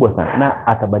adhabu kubwa sana na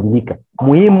atabadilika.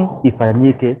 Muhimu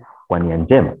ifanyike kwa nia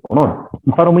njema. Unaona,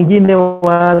 mfano mwingine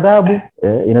wa adhabu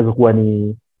inaweza kuwa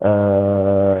ni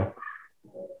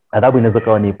adhabu inaweza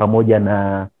kuwa ni pamoja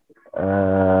na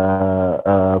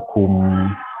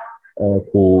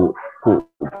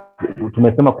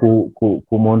tumesema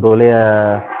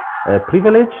kumuondolea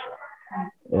privilege.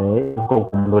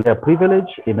 Kumuondolea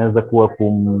privilege inaweza kuwa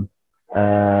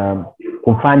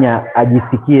kumfanya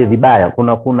ajisikie vibaya.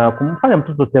 Kuna kumfanya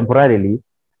mtoto temporarily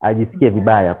ajisikie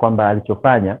vibaya kwamba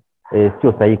alichofanya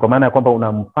sio sahihi, kwa maana kwamba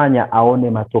unamfanya aone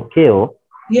matokeo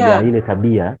ya ile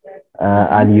tabia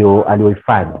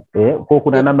aliyoifanya. Kwa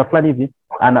kuna namna fulani hivi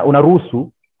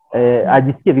unaruhusu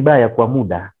ajisikie vibaya kwa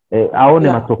muda,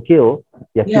 aone matokeo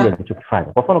ya kile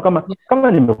alichokifanya. Kwa mfano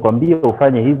kama nimekwambia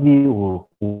ufanye hivi,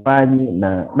 ufanye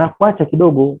na kuacha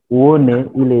kidogo uone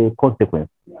ile consequence.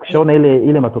 Ukishaona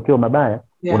ile matokeo mabaya,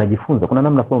 unajifunza. Kuna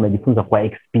namna fulani unajifunza kwa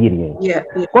experience.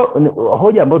 Kwa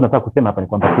hoja ambayo nataka kusema hapa ni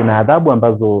kwamba kuna adhabu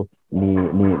ambazo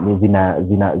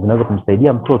zinaweza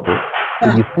kumsaidia mtoto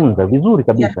kujifunza vizuri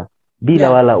kabisa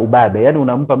bila wala ubabe. Yani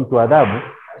unampa mtu adhabu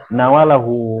na wala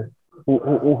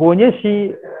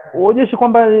huonyeshi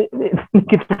kwamba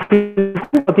kitu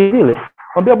kile.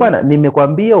 Mwambia bwana,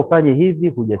 nimekwambia ufanye hivi,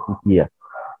 hujasikia.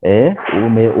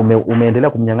 Umeendelea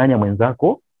kumnyang'anya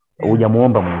mwenzako,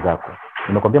 hujamuomba mwenzako.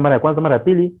 Nimekwambia mara ya kwanza, mara ya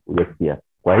pili hujasikia.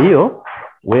 Kwa hiyo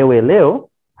wewe leo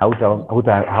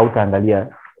hautaangalia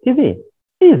TV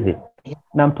hizi,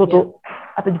 na mtoto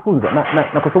atajifunza na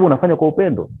kwa sababu unafanya kwa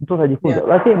upendo, mtoto atajifunza.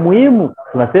 Lakini muhimu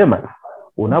tunasema,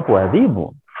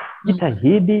 unapoadhibu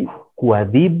jitahidi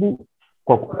kuadhibu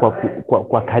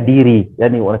kwa kadiri,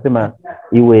 yani wanasema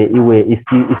iwe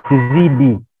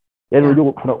isizidi. Yani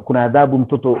unajua kuna adhabu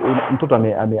mtoto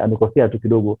amekosea tu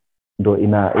kidogo, ndo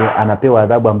anapewa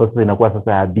adhabu ambazo sasa inakuwa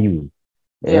sasa abuse.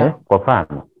 Kwa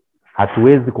mfano,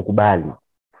 hatuwezi kukubali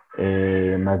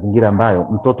mazingira ambayo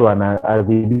mtoto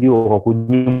anaadhibiwa kwa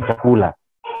kunyimwa chakula,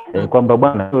 kwamba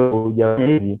bwana hujafanya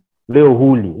hivi leo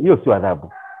huli. Hiyo sio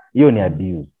adhabu, hiyo ni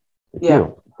abuse, sio?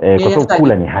 Kwa sababu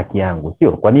kula ni haki yangu,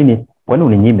 sio? Kwa nini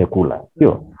uninyime kula,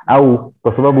 sio? Au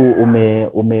kwa sababu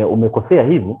umekosea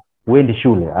hivi uendi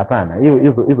shule. Hapana,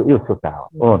 hiyo sio sawa.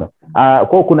 Unaona,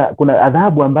 kwa kuna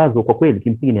adhabu ambazo kwa kweli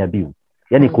kimsingi ni abuse.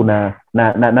 Yani kuna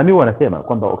na mimi wanasema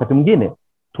kwamba wakati mwingine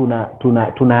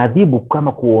tunaadhibu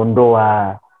kama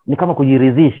kuondoa, ni kama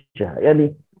kujiridhisha.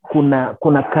 Yani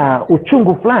kuna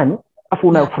uchungu fulani afu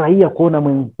unafurahia kuona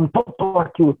mtoto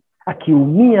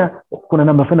akiumia, kuna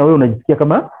namna fulani wewe unajisikia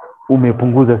kama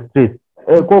umepunguza stress.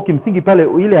 Kwa kimsingi pale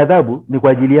ile adhabu ni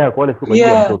kwa ajili yako, wala sio kwa ajili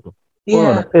ya mtoto.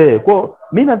 Unaona? Kwa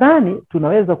mimi nadhani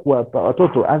tunaweza kuwapa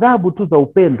watoto adhabu tu za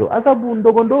upendo, adhabu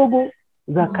ndogo ndogo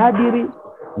za kadiri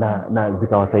na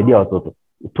zikawasaidia watoto.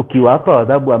 Tukiwapa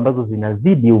adhabu ambazo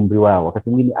zinazidi umri wao, wakati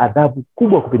mwingine adhabu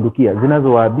kubwa kupindukia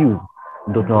zinazowaabuse,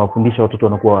 ndio tunawafundisha watoto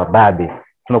wanakuwa wababe.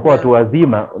 Tunakuwa watu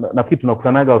wazima, nafikiri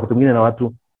tunakutanaga wakati mwingine na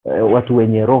watu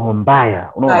wenye roho mbaya,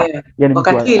 unaona? Yani mtu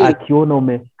akiona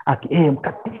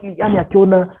mkatili, yani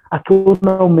akiona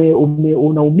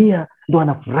unaumia ndo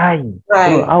anafurahi.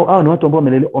 Au ni watu ambao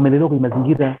wamelelewa kwenye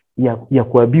mazingira ya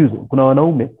kuabuse. Kuna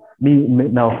wanaume mimi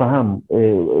nawafahamu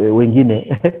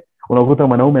wengine unakuta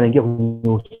mwanaume anaingia kwenye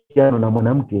uhusiano na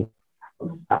mwanamke,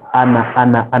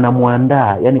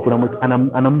 anamuandaa, yani kuna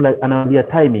anamlia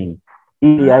timing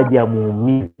ili aje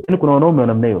amuumize. Yani kuna wanaume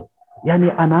namna hiyo,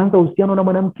 yani anaanza uhusiano na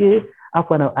mwanamke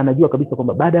afu anajua kabisa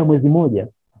kwamba baada ya mwezi mmoja,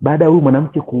 baada ya huyu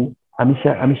mwanamke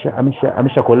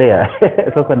ameshakolea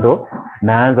sasa ndo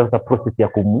naanza sasa process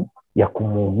ya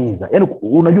kumuumiza. Yani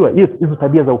unajua hizo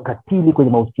tabia za ukatili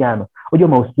kwenye mahusiano. Unajua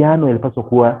mahusiano yalipaswa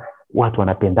kuwa watu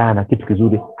wanapendana, kitu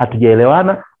kizuri.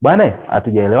 Hatujaelewana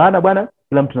bwana,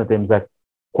 kila mtu na time zake.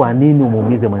 Kwa nini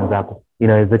umuumize mwenzako?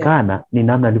 Inawezekana ni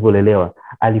namna alivyolelewa,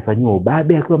 alifanywa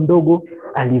ubabe akiwa mdogo,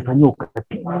 alifanywa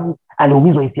ukatili,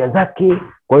 aliumizwa hisia zake.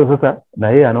 Kwa hiyo sasa na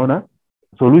yeye anaona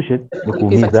solution ni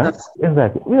kuumiza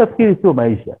wenzake. Mimi nafikiri sio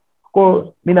maisha. Kwa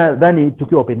mimi nadhani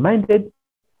tukiwa open minded,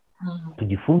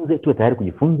 tujifunze, tuwe tayari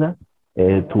kujifunza.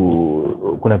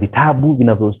 Kuna vitabu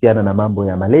vinavyohusiana na mambo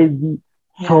ya malezi,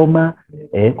 soma.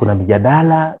 Kuna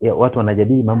mijadala ya watu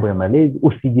wanajadili mambo ya malezi.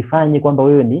 Usijifanye kwamba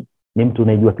wewe ni mtu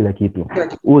unayejua kila kitu.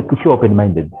 Uwe open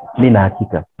minded. Mimi na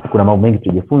hakika kuna mambo mengi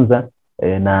tujifunza,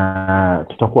 na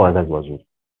tutakuwa wazazi wazuri.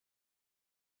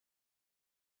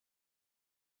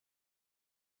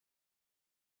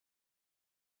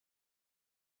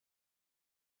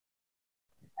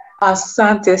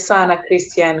 Asante sana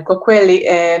Christian. Kwa kweli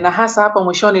na hasa hapa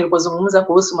mwishoni nilipozungumza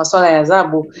kuhusu masuala ya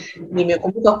adhabu,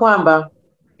 nimekumbuka kwamba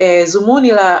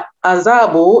zumuni la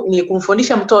adhabu ni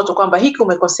kumfundisha mtoto kwamba hiki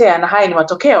umekosea na haya ni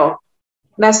matokeo,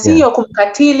 na sio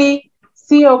kumkatili,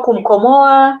 sio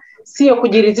kumkomoa, sio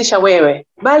kujiridhisha wewe,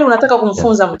 bali unataka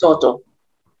kumfunza mtoto.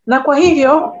 Na kwa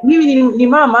hivyo mimi ni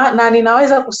mama na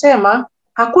ninaweza kusema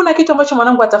hakuna kitu ambacho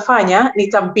mwanangu atafanya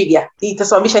nitampiga,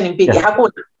 itasababisha nimpige.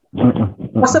 Hakuna.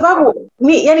 Kwa sababu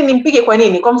yani nimpige kwa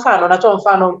nini? Kwa mfano, natoa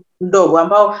mfano mdogo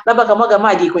ambao labda kamwaga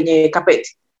maji kwenye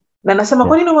kapeti. Na nasema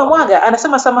kwa nini umemwaga?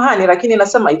 Anasema samahani, lakini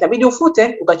nasema itabidi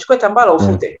ufute, ukachukue tambala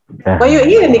ufute. Kwa hiyo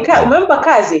ile umempa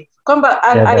kazi kwamba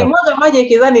alimwaga maji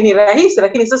ikidhani ni rahisi,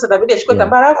 lakini sasa itabidi achukue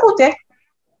tambala afute.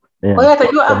 Kwa hiyo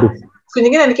atajua siku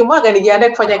nyingine nikimwaga nijiandae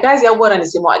kufanya kazi au bora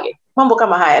nisimwage. Mambo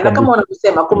kama haya. Na kama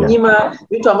unavyosema kumnyima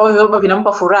vitu ambavyo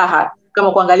vinampa furaha,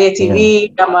 kama kuangalia TV,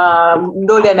 kama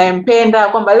mdoli anayempenda,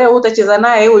 kwamba leo utacheza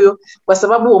naye huyu kwa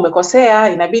sababu umekosea,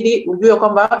 inabidi ujue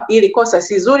kwamba ili kosa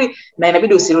si zuri na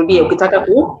inabidi usirudie ukitaka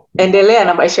kuendelea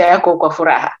na maisha yako kwa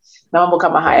furaha na mambo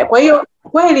kama haya. Kwa hiyo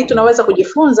kweli tunaweza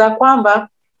kujifunza kwamba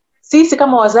sisi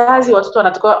kama wazazi, watoto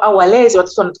wanatakiwa au walezi,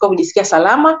 watoto wanatakiwa kujisikia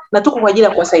salama na tuko kwa ajili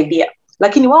ya kuwasaidia.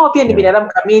 Lakini wao pia ni binadamu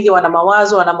kamili, wana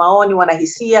mawazo, wana maoni, wana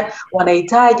hisia,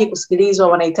 wanahitaji kusikilizwa,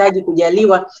 wanahitaji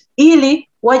kujaliwa ili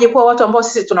waje kuwa watu ambao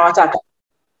sisi tunawataka.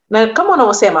 Na kama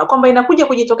unavyosema kwamba inakuja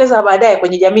kujitokeza baadaye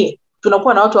kwenye jamii,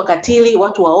 tunakuwa na watu wakatili,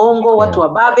 watu waongo, watu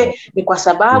wababe, ni kwa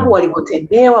sababu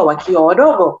walipotendewa wakiwa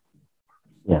wadogo.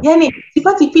 Yani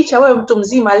sipati picha wewe mtu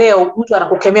mzima leo mtu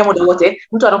anakukemea muda wote,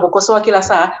 mtu anakukosoa kila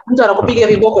saa, mtu anakupiga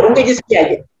viboko,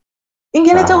 ungejisikiaje?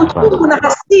 Ingeleta uchungu na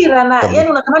hasira na yani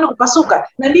unatamani kupasuka.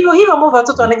 Na ndivyo hivyo ambavyo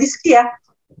watoto wanajisikia.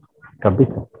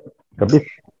 Kabisa.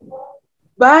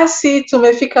 Basi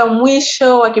tumefika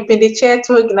mwisho wa kipindi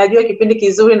chetu. Najua kipindi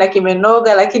kizuri na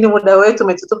kimenoga, lakini muda wetu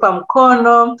umetutupa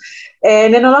mkono.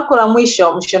 Neno lako la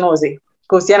mwisho mshonozi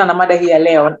kuhusiana na mada hii ya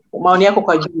leo, maoni yako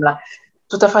kwa jumla.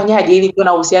 Tutafanyaje ili tuwe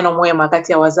na uhusiano mwema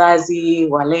kati ya wazazi,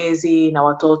 walezi na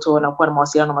watoto na kuwa na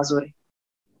mawasiliano mazuri?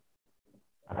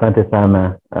 Asante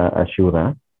sana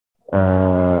Ashura.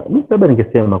 Mimi labda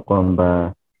ningesema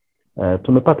kwamba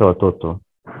tumepata watoto.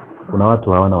 Kuna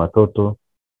watu hawana watoto.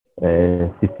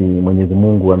 Sisi Mwenyezi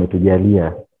Mungu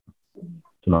ametujalia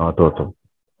tuna watoto.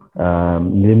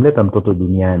 Nilimleta mtoto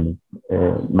duniani.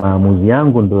 Maamuzi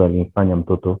yangu ndio yalimfanya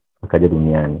mtoto akaja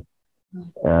duniani.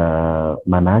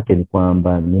 Maana yake ni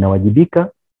kwamba ninawajibika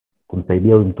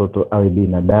kumsaidia huyu mtoto awe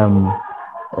binadamu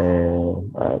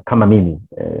kama mimi,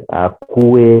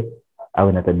 akue,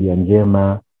 awe na tabia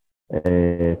njema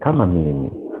kama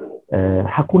mimi.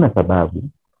 Hakuna sababu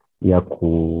ya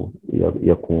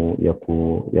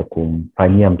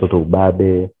kumfanyia mtoto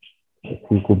ubabe,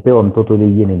 si kupewa mtoto ili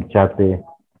nije nimchape,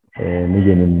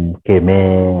 nije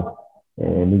nimkemee,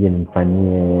 nije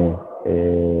nimfanyie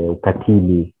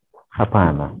ukatili.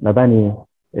 Hapana. Nadhani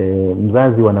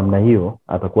mzazi wa namna hiyo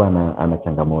atakuwa ana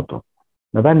changamoto.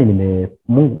 Nadhani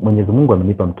Mwenyezi Mungu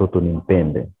amenipa mtoto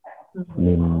nimpende,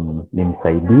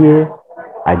 nimsaidie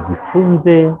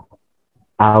ajifunze,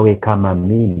 awe kama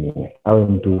mimi, awe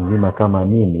mtu mzima kama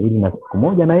mimi, ili na siku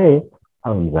moja na yeye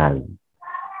awe mzazi.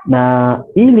 Na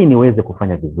ili niweze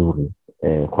kufanya vizuri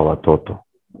kwa watoto,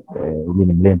 ili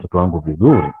nimlee mtoto wangu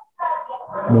vizuri,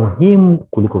 muhimu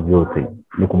kuliko vyote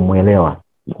ni kumuelewa,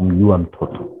 kumjua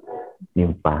mtoto,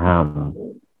 nimfahamu.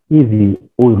 Hivi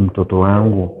huyu mtoto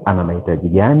wangu ana mahitaji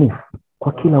gani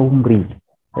kwa kila umri?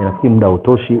 Nafikiri muda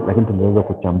utoshi, lakini tumeweza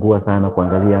kuchambua sana,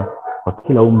 kuangalia kwa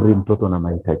kila umri mtoto ana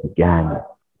mahitaji gani,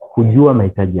 kujua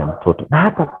mahitaji ya mtoto. Na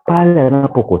hata pale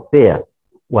anapokosea,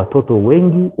 watoto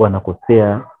wengi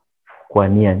wanakosea kwa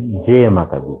nia njema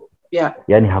kabisa.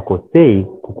 Yaani hakosei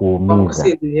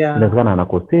kukuumiza. Inawezekana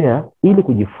anakosea ili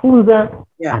kujifunza,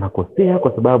 anakosea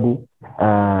kwa sababu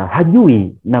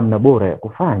hajui namna bora ya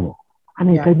kufanya.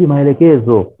 Anahitaji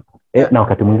maelekezo. Na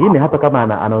wakati mwingine hata kama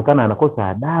anaonekana anakosa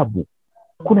adabu,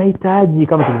 kuna hitaji,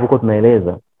 kama tulivyokuwa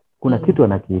tunaeleza, kuna kitu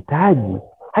anakihitaji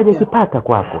hajakipata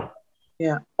kwako.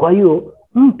 Kwa hiyo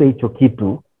mpe hicho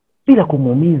kitu bila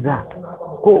kumuumiza.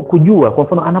 Kujua kwa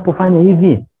mfano anapofanya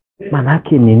hivi maana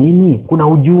yake ni nini? Kuna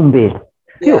ujumbe.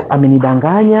 Sio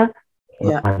amenidanganya,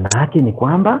 maana yake ni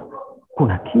kwamba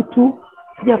kuna kitu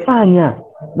sijafanya.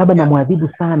 Labda namwadhibu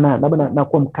sana, labda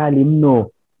nakuwa mkali mno,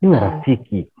 niwe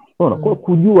rafiki. Unaona, kwa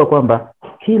kujua kwamba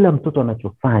kila mtoto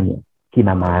anachofanya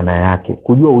kina maana yake,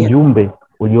 kujua ujumbe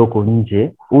ulioko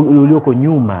nje, ulioko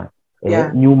nyuma,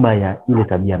 nyuma ya ile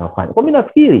tabia anayofanya. Kwa mimi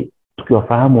nafikiri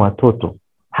tukiwafahamu watoto,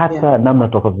 hata namna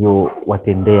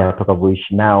tutakavyowatendea,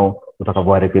 tutakavyoishi nao,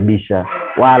 tutakavyowarekebisha,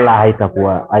 wala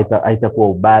haitakuwa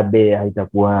ubabe,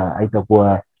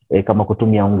 haitakuwa kama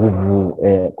kutumia nguvu.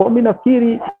 Kwa mimi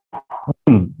nafikiri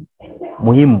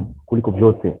muhimu kuliko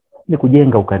vyote ni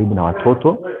kujenga ukaribu na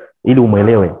watoto. Ili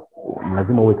umuelewe,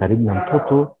 lazima uwe karibu na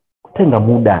mtoto, kutenga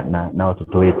muda na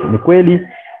watoto wetu. Ni kweli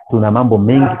tuna mambo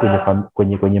mengi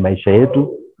kwenye maisha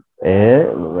yetu.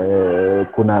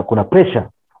 Kuna pressure.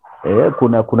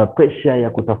 Kuna pressure ya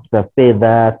kutafuta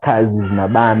fedha, kazi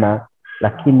zinabana,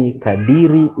 lakini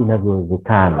kadiri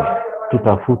inavyowezekana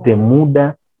tutafute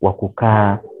muda wa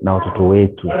kukaa na watoto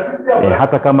wetu.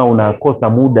 Hata kama unakosa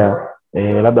muda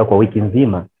labda kwa wiki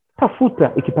nzima,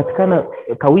 tafuta, ikipatikana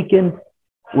ka weekend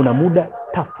una muda,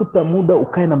 tafuta muda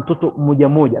ukae na mtoto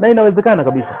mmoja. Na inawezekana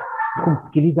kabisa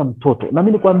kumsikiliza mtoto. Na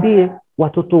mimi nikwambie,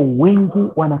 watoto wengi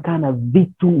wanakaa na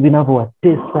vitu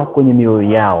vinavyowatesa kwenye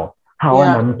mioyo yao.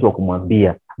 Hawana mtu wa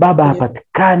kumwambia. Baba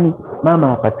hapatikani, mama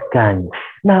hapatikani.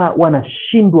 Na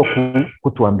wanashindwa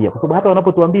kutuambia. Kwa sababu hata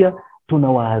wanapotuambia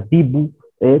tunawaadhibu,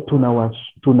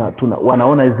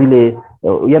 wanaona zile,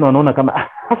 yani wanaona kama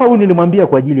sasa huyu nilimwambia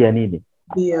kwa ajili ya nini?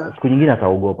 Siku nyingine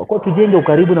ataogopa. Kwa tujenge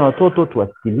ukaribu na watoto,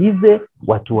 tuwasikilize,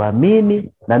 watuamini,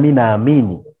 na mimi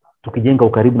naamini tukijenga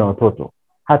ukaribu na watoto,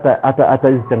 hata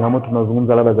hizi changamoto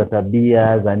tunazungumza labda za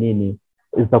tabia za nini,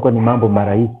 zitakuwa ni mambo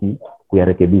marahisi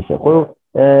kuyarekebisha. Kwa hiyo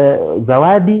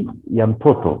zawadi ya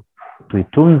mtoto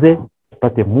tuitunze,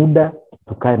 tupate muda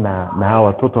tukae na hao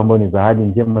watoto ambao ni zawadi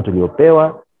njema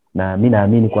tuliopewa, na mimi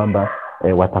naamini kwamba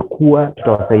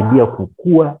tutawasaidia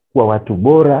kukua kuwa watu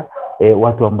bora,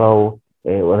 watu ambao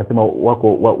wanasema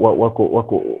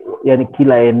wako yani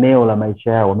kila eneo la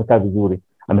maisha yao wamekaa vizuri.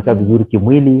 Amekaa vizuri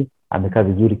kimwili, amekaa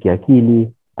vizuri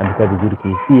kiakili, amekaa vizuri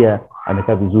kihisia,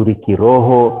 amekaa vizuri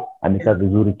kiroho, amekaa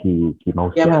vizuri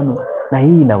kimahusiano. Na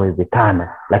hii inawezekana,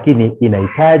 lakini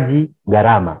inahitaji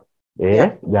gharama.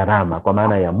 Gharama kwa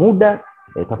maana ya muda.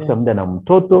 Tafuta muda na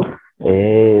mtoto.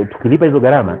 Tukilipa hizo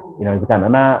gharama inawezekana.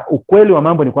 Na ukweli wa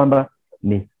mambo ni kwamba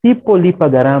nisipolipa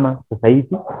gharama sasa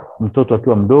hivi, mtoto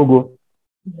akiwa mdogo,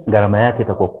 gharama yake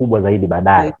itakuwa kubwa zaidi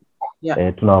baadaye.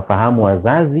 Tunawafahamu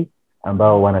wazazi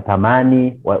ambao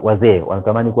wanatamani, wazee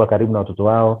wanatamani kuwa karibu na watoto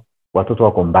wao, watoto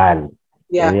wako mbali.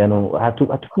 Yaani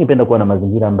hatupenda kuwa na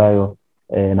mazingira ambayo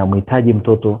namhitaji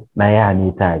mtoto na yeye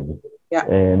anihitaji.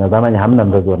 Na zamani hamna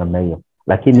mzazi wa namna hiyo.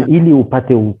 Lakini ili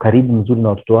upate ukaribu mzuri na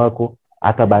watoto wako,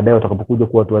 hata baadaye utakapokuja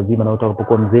kuwa watu wazima na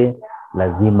utakapokuwa mzee,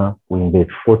 lazima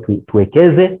uinvest.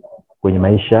 Tuwekeze kwenye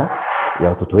maisha ya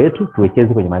watoto wetu,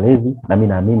 tuwekeze kwenye malezi. Na mimi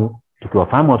naamini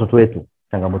tukiwafahamu watoto wetu,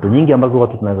 changamoto nyingi ambazo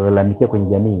watu tunazolalamikia kwenye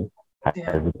jamii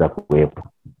hazitakuwepo.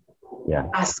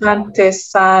 Asante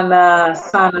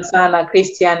sana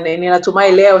Christian.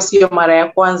 Ninatumai leo sio mara ya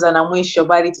kwanza na mwisho,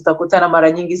 bali tutakutana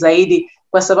mara nyingi zaidi,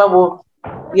 kwa sababu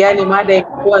Yaani mada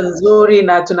ilikuwa nzuri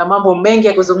na tuna mambo mengi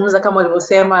ya kuzungumza kama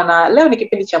ulivyosema, na leo ni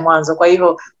kipindi cha mwanzo. Kwa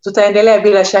hivyo tutaendelea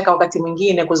bila shaka wakati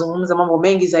mwingine kuzungumza mambo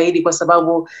mengi zaidi, kwa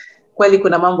sababu kweli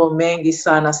kuna mambo mengi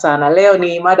sana sana. Leo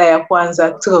ni mada ya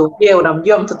kwanza tu. Je,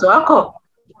 unamjua mtoto wako?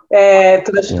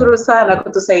 Tunashukuru sana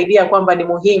kutusaidia kwamba ni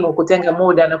muhimu kutenga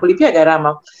muda na kulipia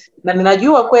gharama. Na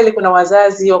ninajua kweli kuna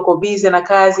wazazi wako busy na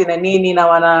kazi na nini, na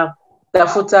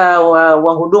wanatafuta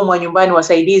wahudumu wa nyumbani,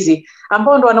 wasaidizi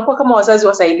ambao ndo wanakuwa kama wazazi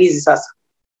wasaidizi. Sasa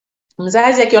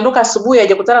mzazi akiondoka asubuhi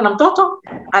hajakutana na mtoto,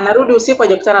 anarudi usiku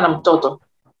hajakutana na mtoto,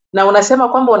 na unasema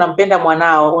kwamba unampenda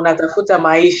mwanao, unatafuta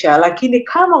maisha, lakini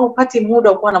kama hupati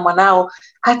muda kuwa na mwanao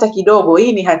hata kidogo,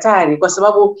 hii ni hatari. Kwa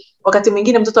sababu wakati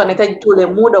mwingine mtoto anahitaji tu ule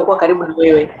muda kuwa karibu na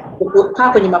wewe, kukaa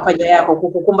kwenye mapaja yako,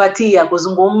 kukukumbatia,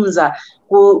 kuzungumza,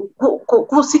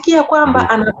 kusikia kwamba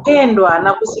anapendwa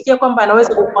na kusikia kwamba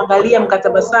anaweza kukuangalia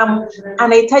mkatabasamu.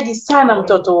 Anahitaji sana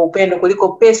mtoto wa upendo kuliko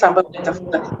pesa ambayo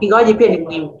tunatafuta, ingawaje pia ni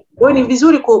muhimu. Kwa hiyo ni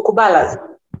vizuri kubalance,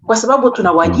 kwa sababu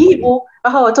tuna wajibu.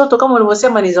 Hawa watoto kama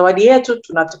ulivyosema ni zawadi yetu,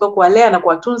 tunatakiwa kuwalea na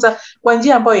kuwatunza kwa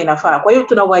njia ambayo inafaa. Kwa hiyo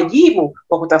tuna wajibu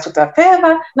wa kutafuta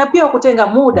fedha na pia kutenga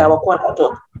muda wa kuwa na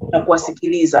watoto na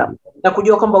kuwasikiliza na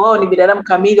kujua kwamba wao ni binadamu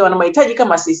kamili, wana mahitaji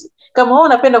kama sisi. Kama wao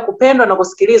wanapenda kupendwa na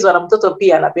kusikilizwa, na mtoto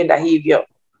pia anapenda hivyo.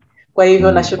 Kwa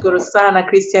hivyo nashukuru sana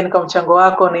Christian kwa mchango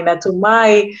wako, na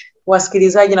ninatumai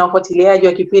wasikilizaji na wafuatiliaji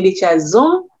wa kipindi cha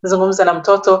ZUM Zungumza na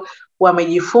Mtoto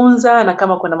wamejifunza, na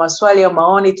kama kuna maswali au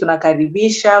maoni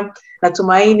tunakaribisha.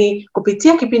 Natumaini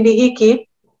kupitia kipindi hiki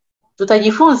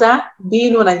tutajifunza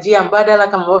mbinu na njia mbadala,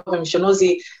 kama ambavyo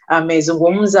mshonozi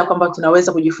amezungumza kwamba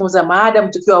tunaweza kujifunza maadamu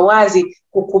tukiwa wazi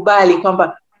kukubali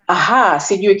kwamba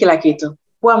sijui kila kitu.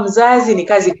 Kwa mzazi ni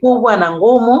kazi kubwa na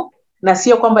ngumu, na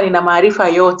sio kwamba nina maarifa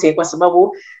yote, kwa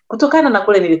sababu kutokana na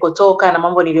kule nilikotoka na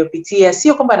mambo niliyopitia,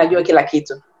 sio kwamba najua kila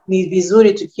kitu. Ni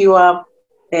vizuri tukiwa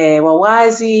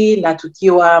wawazi na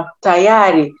tukiwa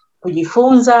tayari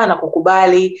kujifunza na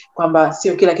kukubali kwamba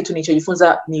sio kila kitu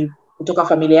nilichojifunza ni kutoka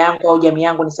familia yangu au jamii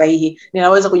yangu ni sahihi.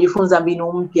 Ninaweza kujifunza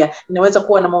mbinu mpya, ninaweza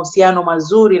kuwa na mahusiano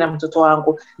mazuri na mtoto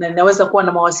wangu, na ninaweza kuwa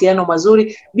na mawasiliano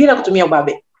mazuri bila kutumia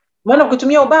ubabe. Maana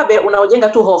ukitumia ubabe unaojenga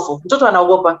tu hofu, mtoto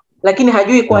anaogopa lakini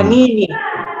hajui kwa nini.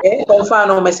 Kwa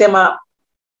mfano umesema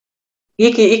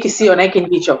hiki sio na hiki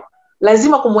ndicho.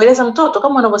 Lazima kumueleza mtoto,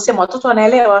 kama unavyosema watoto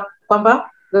wanaelewa kwamba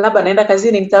labda naenda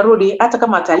kazini nitarudi, hata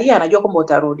kama atalia anajua kwamba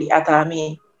utarudi,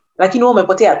 ataamini. Lakini wewe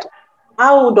umepotea tu,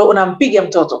 au ndo unampiga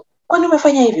mtoto. Kwani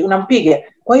umefanya hivi? Unampiga.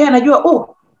 Kwa hiyo anajua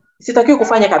sitakiwi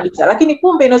kufanya kabisa. Lakini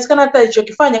kumbe inawezekana hata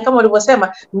alichokifanya kama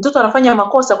ulivyosema, mtoto anafanya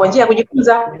makosa kwa njia ya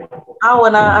kujifunza, au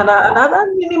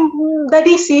ni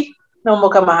mdadisi na mambo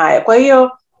kama haya. Kwa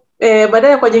hiyo badala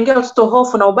ya kuwajengea watoto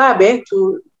hofu na ubabe,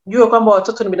 tujue kwamba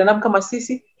watoto ni binadamu kama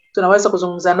sisi. Tunaweza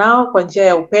kuzungumza nao kwa njia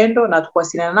ya upendo na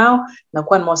kuwasiliana nao na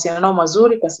kuwa na mawasiliano nao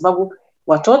mazuri, kwa sababu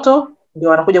watoto ndio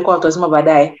wanakuja kuwa watu wazima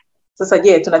baadaye. Sasa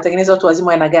je, tunatengeneza watu wazima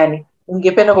wa aina gani?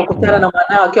 Ungependa kukutana na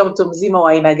mwanao akiwa mtu mzima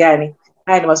wa aina gani?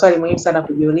 Haya ni maswali muhimu sana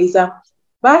kujiuliza.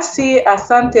 Basi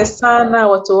asante sana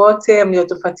watu wote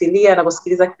mliotufuatilia na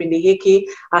kusikiliza kipindi hiki.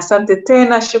 Asante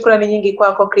tena, shukrani nyingi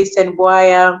kwako Christian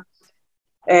Bwaya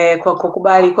kwa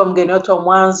kukubali kwa mgeni wetu wa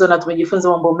mwanzo, na tumejifunza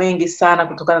mambo mengi sana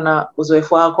kutokana na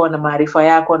uzoefu wako na maarifa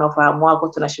yako na ufahamu wako.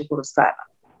 Tunashukuru sana.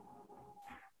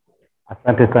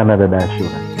 Asante sana dada Ashura.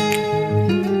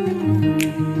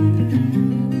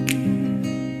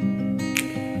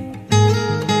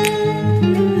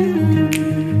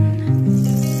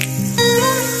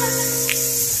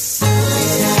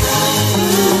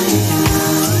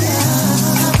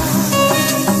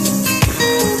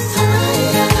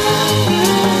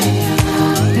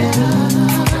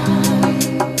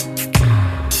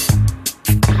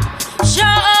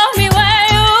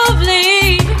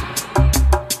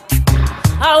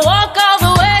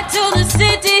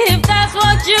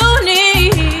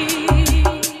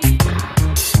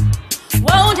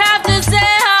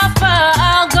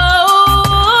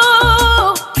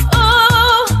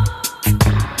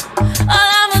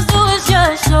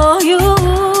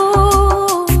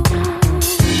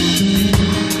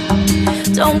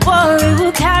 Don't worry.